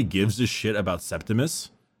legitimately gives a shit about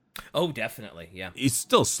Septimus. Oh, definitely, yeah. He's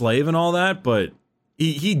still a slave and all that, but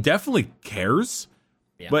he definitely cares.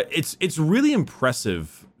 Yeah. But it's really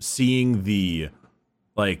impressive seeing the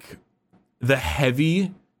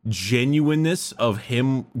heavy genuineness of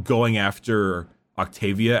him going after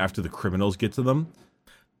Octavia after the criminals get to them.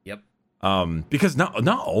 Yep. Because not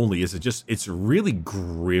only is it's really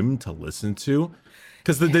grim to listen to,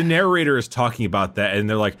 because the narrator is talking about that, and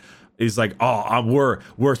they're like, he's like, oh,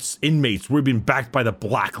 we're inmates, we've been backed by the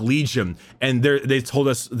Black Legion, and they told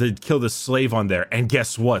us they killed a slave on there, and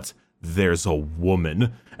guess what? There's a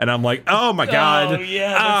woman. And I'm like, oh my god. Oh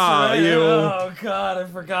yeah, that's right. Oh god, I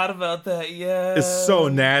forgot about that. Yeah. It's so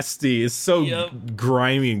nasty. It's so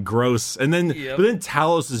grimy and gross. And then but then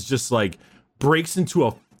Talos is just like breaks into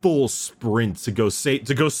a full sprint to go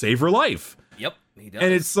save her life. Yep, he does.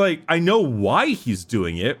 And it's like, I know why he's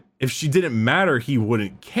doing it. If she didn't matter, he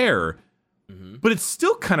wouldn't care. Mm-hmm. But it's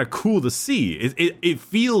still kind of cool to see. It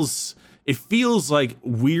feels like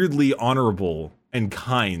weirdly honorable and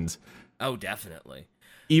kind. Oh, definitely.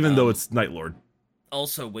 Even though it's Night Lord.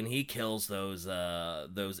 Also, when he kills those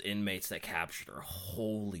inmates that captured her,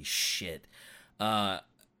 holy shit.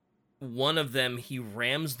 One of them, he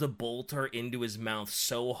rams the bolter into his mouth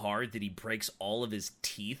so hard that he breaks all of his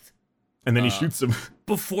teeth. And then he shoots him.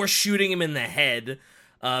 Before shooting him in the head.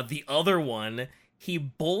 The other one, he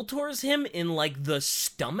bolters him in, like, the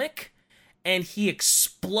stomach, and he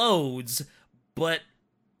explodes, but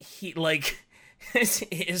he, like...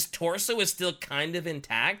 His torso is still kind of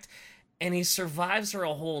intact, and he survives for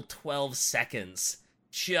a whole 12 seconds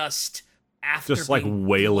just after like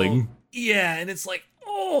wailing. Yeah, and it's like,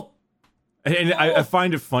 oh. And I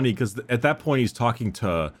find it funny because at that point he's talking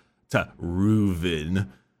to Reuven,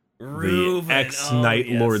 the ex-Night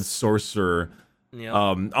Lord sorcerer,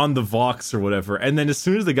 on the Vox or whatever. And then as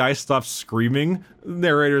soon as the guy stops screaming, the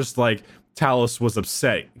narrator's like, Talos was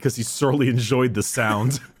upset because he sorely enjoyed the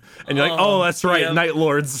sound. And you're like, oh, that's right, Night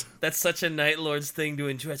Lords. That's such a Night Lords thing to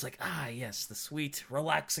enjoy. It's like, yes, the sweet,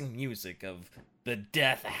 relaxing music of the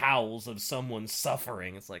death howls of someone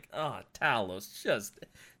suffering. It's like, Talos, just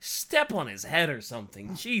step on his head or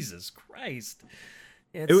something. Jesus Christ.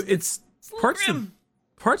 It's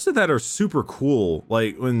parts of that are super cool.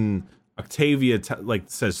 Like when Octavia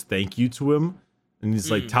says thank you to him, and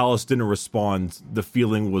he's like, Talos didn't respond. The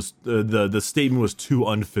feeling was the statement was too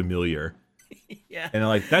unfamiliar. Yeah, and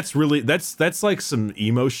like that's like some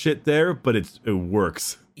emo shit there, but it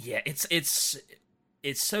works. Yeah, it's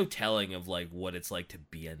it's so telling of like what it's like to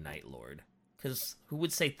be a Night Lord. Because who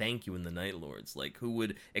would say thank you in the Night Lords? Like, who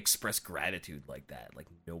would express gratitude like that? Like,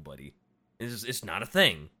 nobody. It's not a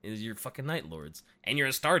thing. You're fucking Night Lords, and you're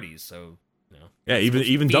Astartes, so you know. Yeah,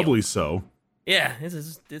 even doubly so. Yeah,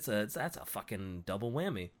 that's a fucking double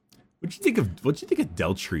whammy. What'd you think of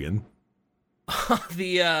Deltrian?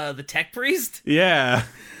 The tech priest? Yeah.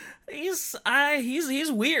 He's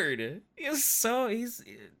weird.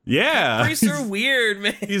 Yeah. Priests are weird,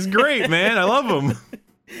 man. He's great, man. I love him.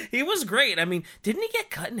 He was great. I mean, didn't he get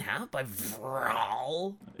cut in half by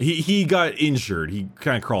Vral? He got injured. He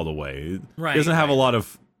kind of crawled away. Right. He doesn't have a lot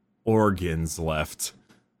of organs left.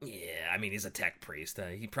 Yeah, I mean, he's a tech priest.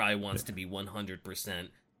 He probably wants to be 100%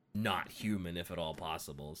 not human, if at all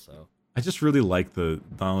possible. So I just really like not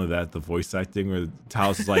only that, the voice acting where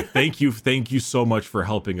Talos is like, thank you so much for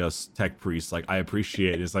helping us, tech priest. Like, I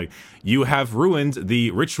appreciate it. It's like, you have ruined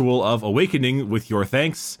the ritual of awakening with your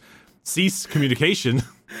thanks. Cease communication.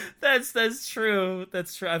 That's true.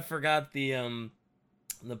 That's true. I forgot the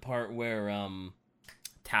part where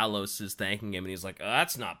Talos is thanking him and he's like, oh,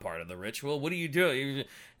 that's not part of the ritual. What are you doing?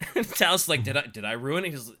 Talos is like, did I ruin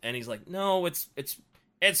it? And he's like, no, it's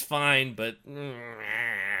fine, but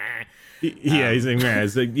yeah, he's like, man,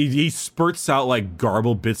 it's like, he spurts out like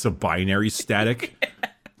garbled bits of binary static.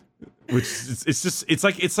 Which it's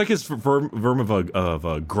like his verm of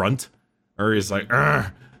a grunt, or he's like,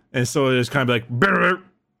 Argh! And so it's kind of like, brr!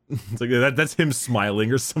 It's like that's him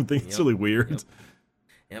smiling or something. It's really weird.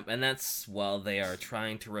 Yep, and that's while they are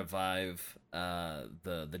trying to revive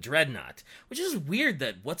the Dreadnought, which is weird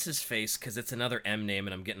that what's his face, because it's another M name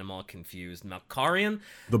and I'm getting them all confused. Malkarian,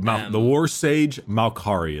 the war sage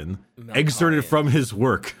Malkarian, excerpted from his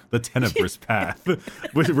work, The Tenebrous Path,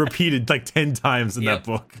 which repeated like 10 times in that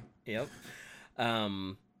book. Yep.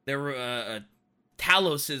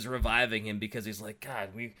 Talos is reviving him because he's like, God,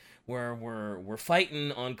 we're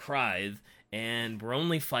fighting on Krythe, and we're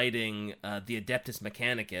only fighting the Adeptus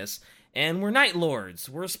Mechanicus, and we're Night Lords.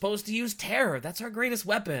 We're supposed to use terror. That's our greatest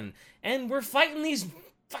weapon, and we're fighting these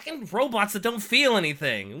fucking robots that don't feel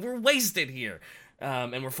anything. We're wasted here,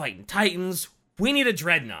 and we're fighting Titans. We need a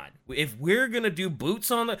Dreadnought. If we're gonna do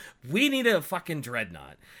boots on we need a fucking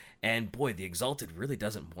Dreadnought. And boy, the Exalted really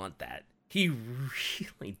doesn't want that. He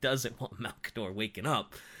really doesn't want Malcador waking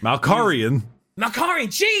up. Malkarian,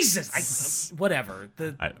 Jesus! Whatever.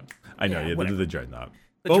 I know, yeah, the Dreadnought.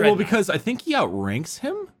 Well, because I think he outranks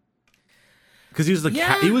him. Because he was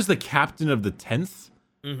the captain of the 10th.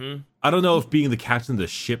 Mm-hmm. I don't know if being the captain of the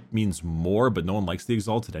ship means more, but no one likes the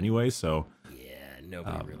Exalted anyway, so. Yeah,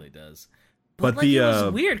 nobody really does. But like, it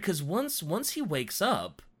was weird, because once he wakes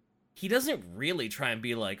up, he doesn't really try and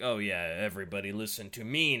be like, oh yeah, everybody listen to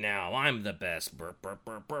me now. I'm the best. Burp, burp,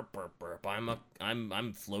 burp, burp, burp, burp.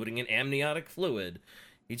 I'm floating in amniotic fluid.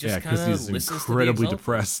 He just kind of listens to the Exalted. He's incredibly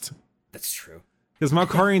depressed. That's true. Because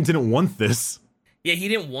Malkarian didn't want this. Yeah, he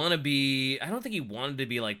didn't want to be. I don't think he wanted to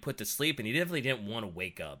be like put to sleep, and he definitely didn't want to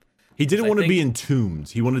wake up. He didn't want to be entombed.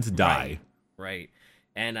 He wanted to die. Right.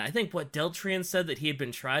 And I think what Deltrian said that he had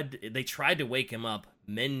been they tried to wake him up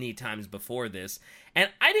many times before this, and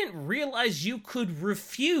I didn't realize you could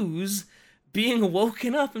refuse being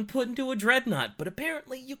woken up and put into a Dreadnought, but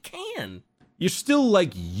apparently you can. You're still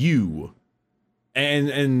like you.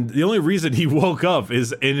 And the only reason he woke up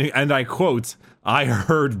is, and I quote, I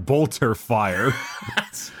heard bolter fire.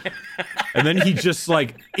 And then he just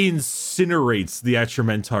like incinerates the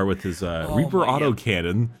Atramentar with his Reaper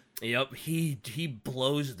autocannon. Yep, he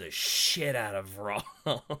blows the shit out of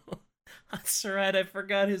Vral. That's right, I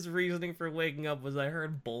forgot his reasoning for waking up was I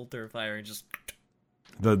heard bolter fire and just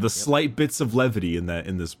the slight bits of levity in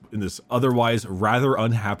this otherwise rather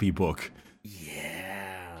unhappy book.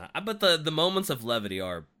 Yeah, but the moments of levity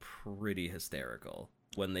are pretty hysterical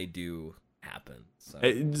when they do happen. So.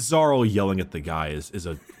 Zarl yelling at the guy is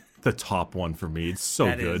the top one for me. It's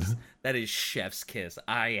so good. That is chef's kiss.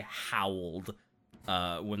 I howled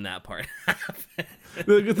when that part happened.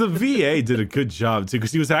 The VA did a good job too,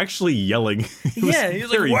 because he was actually yelling. He was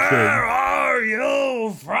like, "Where are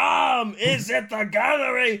you from? Is it the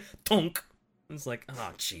gallery?" Tunk. It's like,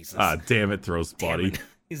 oh Jesus. Ah, damn it, Throw's body.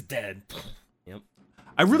 He's dead. Yep.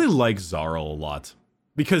 I really like Zarl a lot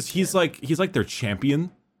because he's like their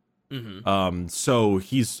champion. Mm-hmm. So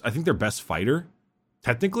I think their best fighter,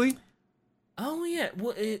 technically. Oh yeah.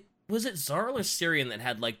 Well, was it Zarl or Syrian that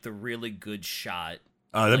had like the really good shot?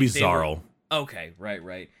 That'd be Zarl. Okay,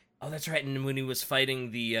 right. Oh, that's right. And when he was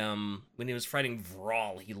fighting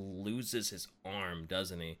Vral, he loses his arm,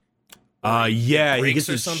 doesn't he? Yeah, he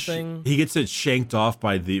gets something. He gets it shanked off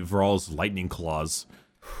by the Vral's lightning claws.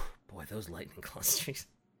 Boy, those lightning claws.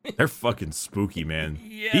 They're fucking spooky, man.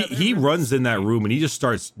 Yeah, he they're runs in that spooky. room and he just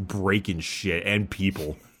starts breaking shit and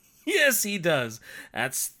people. Yes, he does.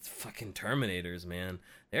 That's fucking Terminators, man.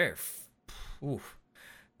 Oof.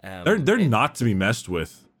 They're not to be messed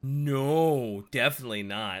with. No, definitely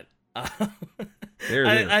not. They're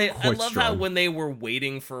I quite love strong. how when they were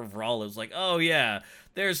waiting for Vral, it was like, oh yeah,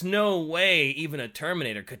 there's no way even a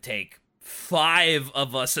Terminator could take 5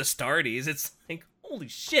 of us Astartes. It's like, holy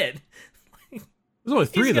shit. There's only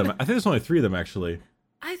 3 of them. I think there's only 3 of them actually.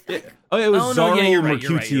 It was Oh, Zaro, no, yeah, you're right,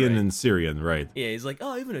 Mercutian, and Syrian, right? Yeah, he's like,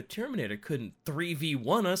 oh, even a Terminator couldn't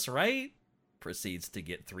 3v1 us, right? Proceeds to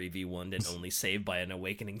get 3v1'd and only saved by an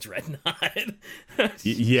awakening dreadnought.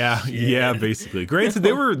 Yeah, basically. Granted,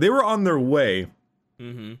 they were on their way.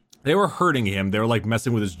 Mm-hmm. They were hurting him. They were like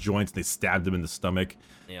messing with his joints. They stabbed him in the stomach.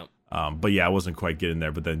 Yep. But yeah, I wasn't quite getting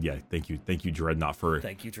there. But then, yeah, thank you, Dreadnought, for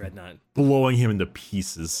Thank you, Dreadnought. blowing him into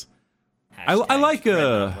pieces. I Hashtag like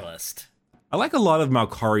Dreadnought blessed. I like a lot of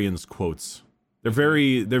Malkarian's quotes. They're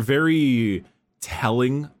very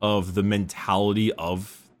telling of the mentality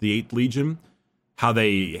of the Eighth Legion. How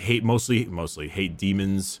they hate mostly hate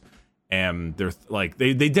demons, and they're like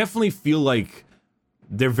they definitely feel like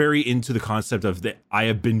they're very into the concept of that I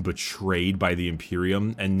have been betrayed by the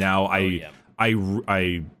Imperium, and now I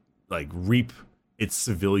like reap its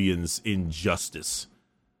civilians injustice.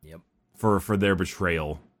 Yep. For their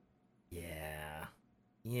betrayal.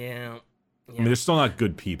 Yeah. I mean, they're still not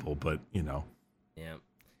good people, but you know. Yeah.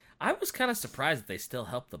 I was kind of surprised that they still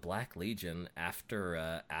helped the Black Legion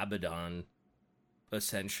after Abaddon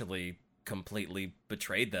essentially completely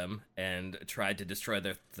betrayed them and tried to destroy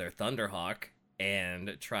their Thunderhawk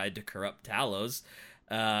and tried to corrupt Talos.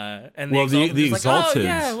 And the Exalted. Like, oh,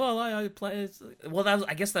 yeah, well,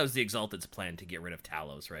 I guess that was the Exalted's plan to get rid of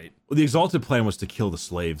Talos, right? Well, the Exalted plan was to kill the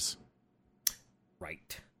slaves.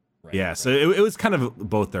 Right. Yeah, so it was kind of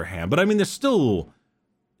both their hand, but I mean, it's still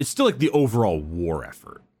like the overall war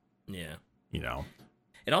effort. Yeah. You know.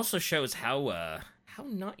 It also shows how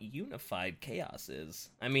not unified Chaos is.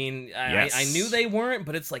 I mean, Yes. I knew they weren't,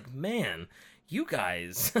 but it's like, man, you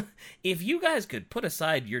guys, if you guys could put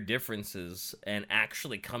aside your differences and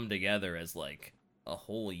actually come together as like a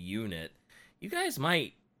whole unit, you guys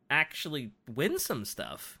might actually win some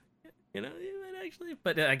stuff. You know, you might actually.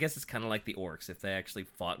 But I guess it's kind of like the Orcs. If they actually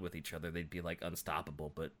fought with each other, they'd be like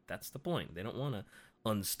unstoppable. But that's the point. They don't want an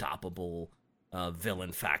unstoppable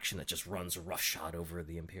villain faction that just runs roughshod over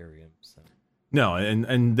the Imperium. So. No,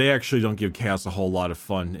 and they actually don't give Chaos a whole lot of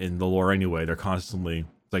fun in the lore anyway. They're constantly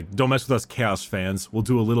like, don't mess with us, Chaos fans. We'll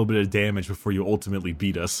do a little bit of damage before you ultimately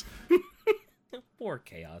beat us. Poor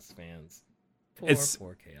Chaos fans. Poor Chaos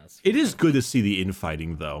fans. It is good to see the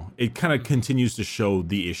infighting, though. It kind of continues to show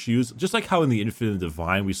the issues. Just like how in the Infinite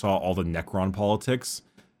Divine, we saw all the Necron politics.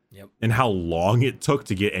 Yep. And how long it took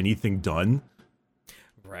to get anything done.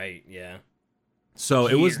 Right, yeah. So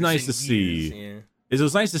it was nice to years, see. yeah. It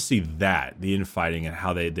was nice to see that, the infighting and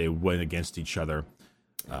how they went against each other.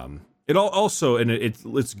 It also, and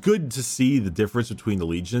it's good to see the difference between the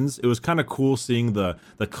legions. It was kind of cool seeing the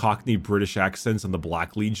Cockney British accents on the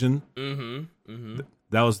Black Legion.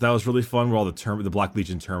 That was really fun. Where all the Black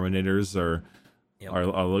Legion Terminators are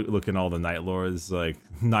looking all the Night Lords like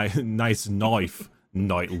nice knife,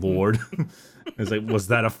 Night Lord. It's like, was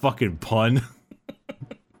that a fucking pun?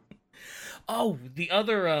 Oh, the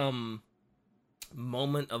other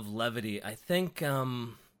moment of levity. I think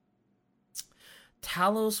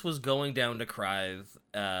Talos was going down to Krythe,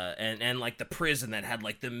 and like the prison that had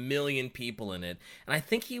like the 1 million people in it, and I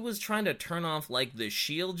think he was trying to turn off like the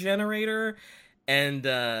shield generator, and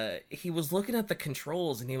he was looking at the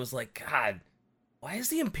controls, and he was like, God, why is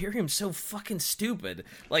the Imperium so fucking stupid?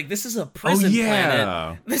 Like, this is a prison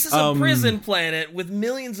planet. This is a prison planet with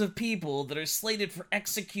millions of people that are slated for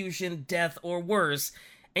execution, death, or worse,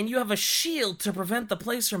 and you have a shield to prevent the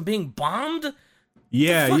place from being bombed?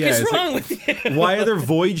 Yeah, what the fuck yeah. is wrong with you? Why are there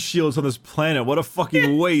void shields on this planet? What a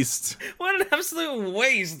fucking waste. What an absolute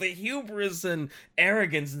waste. The hubris and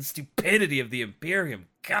arrogance and stupidity of the Imperium.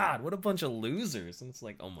 God, what a bunch of losers. And it's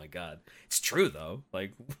like, oh my God. It's true, though.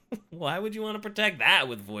 Like, why would you want to protect that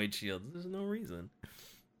with void shields? There's no reason.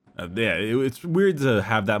 It's weird to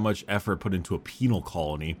have that much effort put into a penal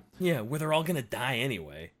colony. Yeah, where they're all going to die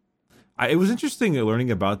anyway. It was interesting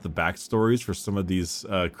learning about the backstories for some of these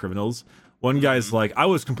criminals. One guy's like, I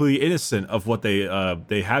was completely innocent of what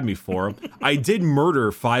they had me for. I did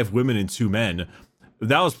murder 5 women and 2 men.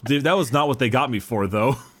 That was not what they got me for,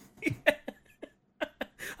 though.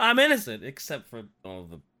 I'm innocent, except for all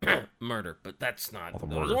the murder, but that's not.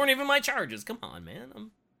 Those weren't even my charges. Come on,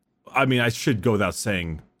 man. I mean, I should go without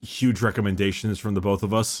saying, huge recommendations from the both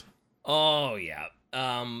of us. Oh yeah,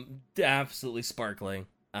 Absolutely sparkling.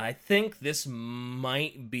 I think this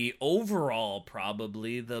might be overall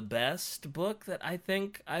probably the best book that I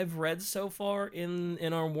think I've read so far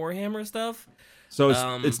in our Warhammer stuff. So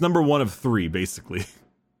it's number 1 of 3, basically.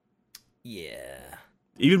 Yeah.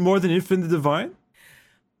 Even more than Infinite Divine?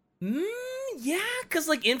 Yeah, because,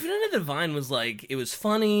 like, Infinite Divine was, like, it was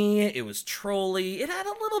funny, it was trolly, it had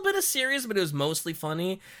a little bit of serious, but it was mostly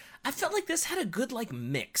funny. I felt like this had a good, like,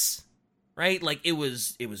 mix, right? Like, it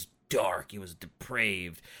was dark, it was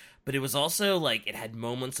depraved, but it was also, like, it had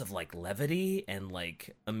moments of, like, levity and,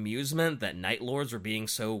 like, amusement that Night Lords were being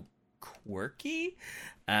so quirky.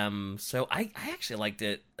 So I actually liked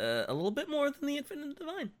it a little bit more than the Infinite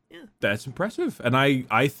Divine. Yeah, that's impressive. And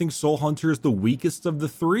I think Soul Hunter is the weakest of the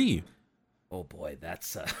 3. Oh boy,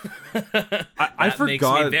 that's I forgot. Makes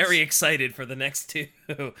me very excited for the next 2.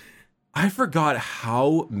 I forgot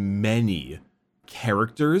how many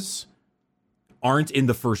characters aren't in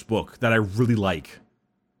the first book that I really like.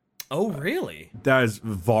 Oh, really? There's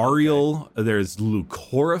Variel, there's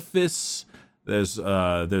Lucoriphus, there's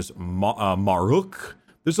Maruk.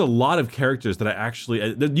 There's a lot of characters that I actually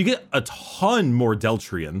you get a ton more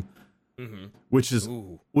Deltrian, which is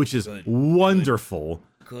good. Wonderful.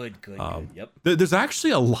 Good. Yep. There's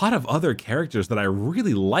actually a lot of other characters that I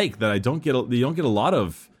really like that you don't get a lot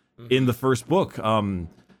of in the first book.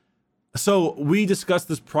 So we discussed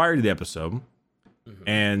this prior to the episode,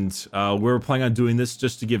 and we were planning on doing this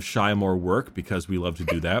just to give Shy more work because we love to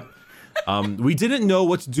do that. We didn't know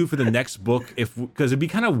what to do for the next book because it'd be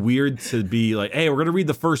kind of weird to be like, hey, we're gonna read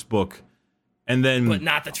the first book, and then but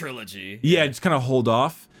not the trilogy. Yeah, just kind of hold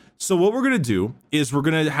off. So what we're gonna do is we're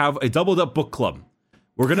gonna have a doubled up book club.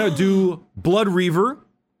 We're gonna do Blood Reaver,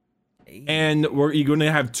 and you're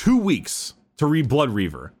gonna have 2 weeks to read Blood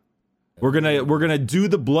Reaver. We're gonna do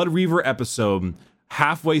the Blood Reaver episode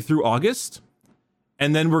halfway through August,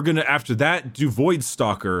 and then we're gonna after that do Void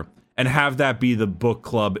Stalker and have that be the book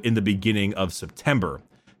club in the beginning of September.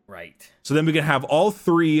 Right. So then we can have all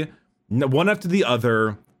 3, one after the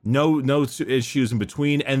other, no issues in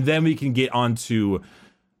between, and then we can get on to.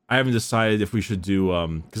 I haven't decided if we should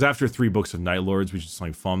do because after 3 books of Night Lords, we should do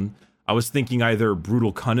something fun. I was thinking either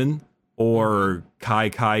Brutal Cunnin or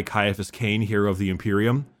Caiaphas Cain, Hero of the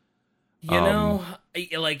Imperium. You know,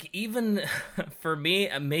 like, even for me,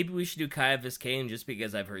 maybe we should do Caiaphas Cain just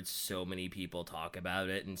because I've heard so many people talk about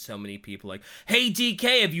it, and so many people like, hey,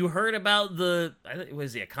 DK, have you heard about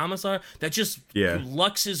was he a commissar that just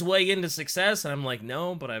lucks his way into success? And I'm like,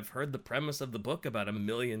 no, but I've heard the premise of the book about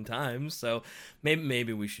 1,000,000 times, so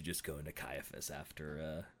maybe we should just go into Caiaphas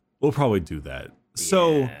after. We'll probably do that.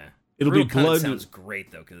 So it'll Brutal be Blood. Cunnin sounds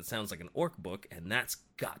great, though, because it sounds like an orc book, and that's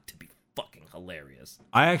got to be fucking hilarious.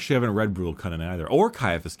 I actually haven't read Brutal Cunnin either, or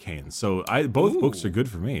Caiaphas Cain, so both books are good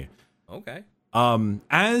for me. Okay.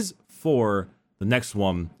 As for the next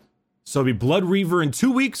one, so it'll be Blood Reaver in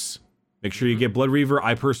 2 weeks. Make sure you get Blood Reaver.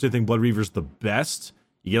 I personally think Blood Reaver's the best.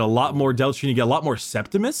 You get a lot more Deltrian, you get a lot more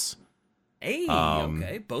Septimus. Hey,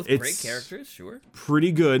 okay. Both great characters, sure.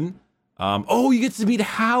 Pretty good. You get to meet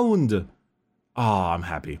Hound. Oh, I'm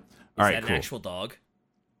happy. All right, cool. Is that an actual dog?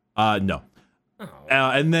 No. Oh.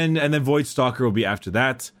 And then Void Stalker will be after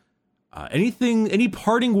that. Any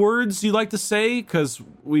parting words you'd like to say? Because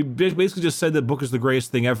we basically just said that book is the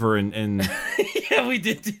greatest thing ever, and yeah, we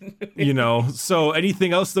did. Didn't we? You know. So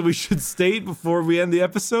anything else that we should state before we end the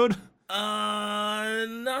episode?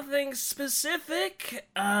 Nothing specific.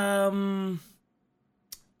 Forgot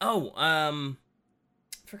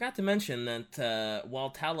to mention that while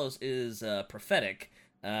Talos is prophetic,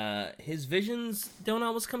 his visions don't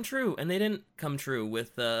always come true, and they didn't come true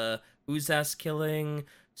with Uzas killing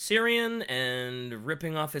Syrian and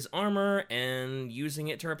ripping off his armor and using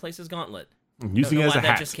it to replace his gauntlet. Using it as a hat.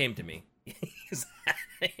 That just came to me.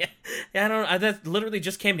 That literally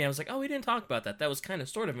just came to me. I was like, oh, we didn't talk about that. That was kind of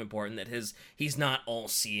sort of important that he's not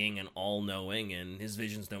all-seeing and all-knowing, and his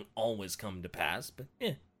visions don't always come to pass. But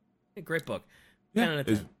yeah, a great book. Yeah,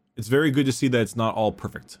 it's very good to see that it's not all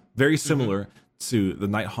perfect. Very similar to the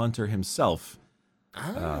Night Hunter himself.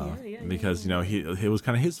 Because, you know, it was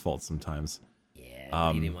kind of his fault sometimes.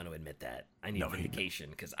 Yeah, he didn't want to admit that. I need vindication,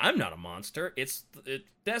 because I'm not a monster. It's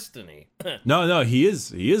destiny. No, he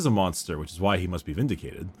is a monster, which is why he must be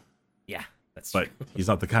vindicated. Yeah, that's true. But he's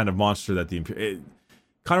not the kind of monster that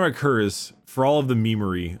Conrad occurs for all of the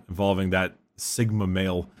memery involving that Sigma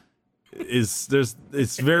male. It's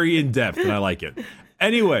very in depth, and I like it.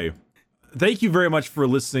 Anyway, thank you very much for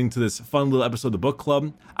listening to this fun little episode of the book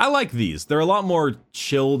club. I like these; they're a lot more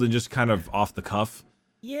chilled and just kind of off the cuff.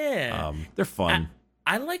 Yeah, they're fun.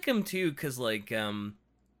 I like them too, because like in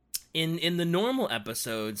the normal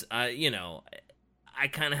episodes, I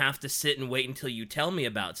kind of have to sit and wait until you tell me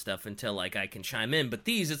about stuff until like I can chime in. But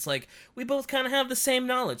these, it's like we both kind of have the same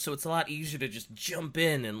knowledge, so it's a lot easier to just jump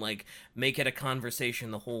in and like make it a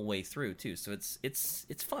conversation the whole way through too. So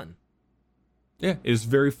it's fun. Yeah, it's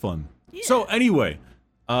very fun. Yeah. So anyway,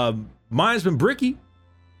 mine's been Bricky.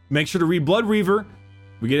 Make sure to read Blood Reaver.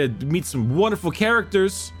 We get to meet some wonderful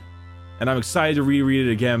characters, and I'm excited to reread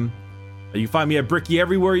it again. You can find me at Bricky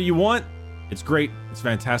everywhere you want. It's great. It's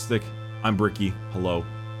fantastic. I'm Bricky. Hello.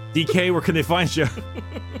 DK, where can they find you?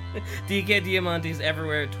 DK Diamantes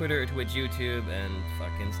everywhere, Twitter, Twitch, YouTube, and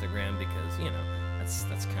fuck Instagram, because, you know,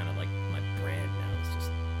 that's kind of like my brand now. It's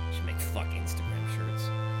just, I should make fuck Instagram shirts.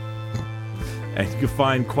 And you can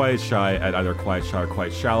find Quiet Shy at either Quiet Shy or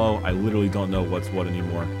Quiet Shallow. I literally don't know what's what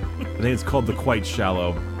anymore. I think it's called The Quite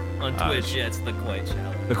Shallow. On Twitch, yeah, it's The Quite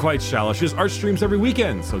Shallow. The Quite Shallow. She does art streams every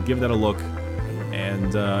weekend, so give that a look.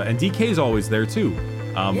 And DK's always there too.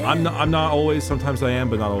 Yeah. I'm not always. Sometimes I am,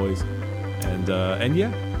 but not always. And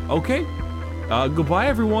yeah, okay. Goodbye,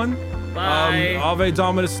 everyone. Bye. Ave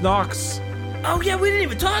Dominus Nox. Oh yeah, we didn't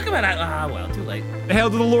even talk about it. Ah, well, too late.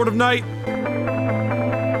 Hail to the Lord of Night.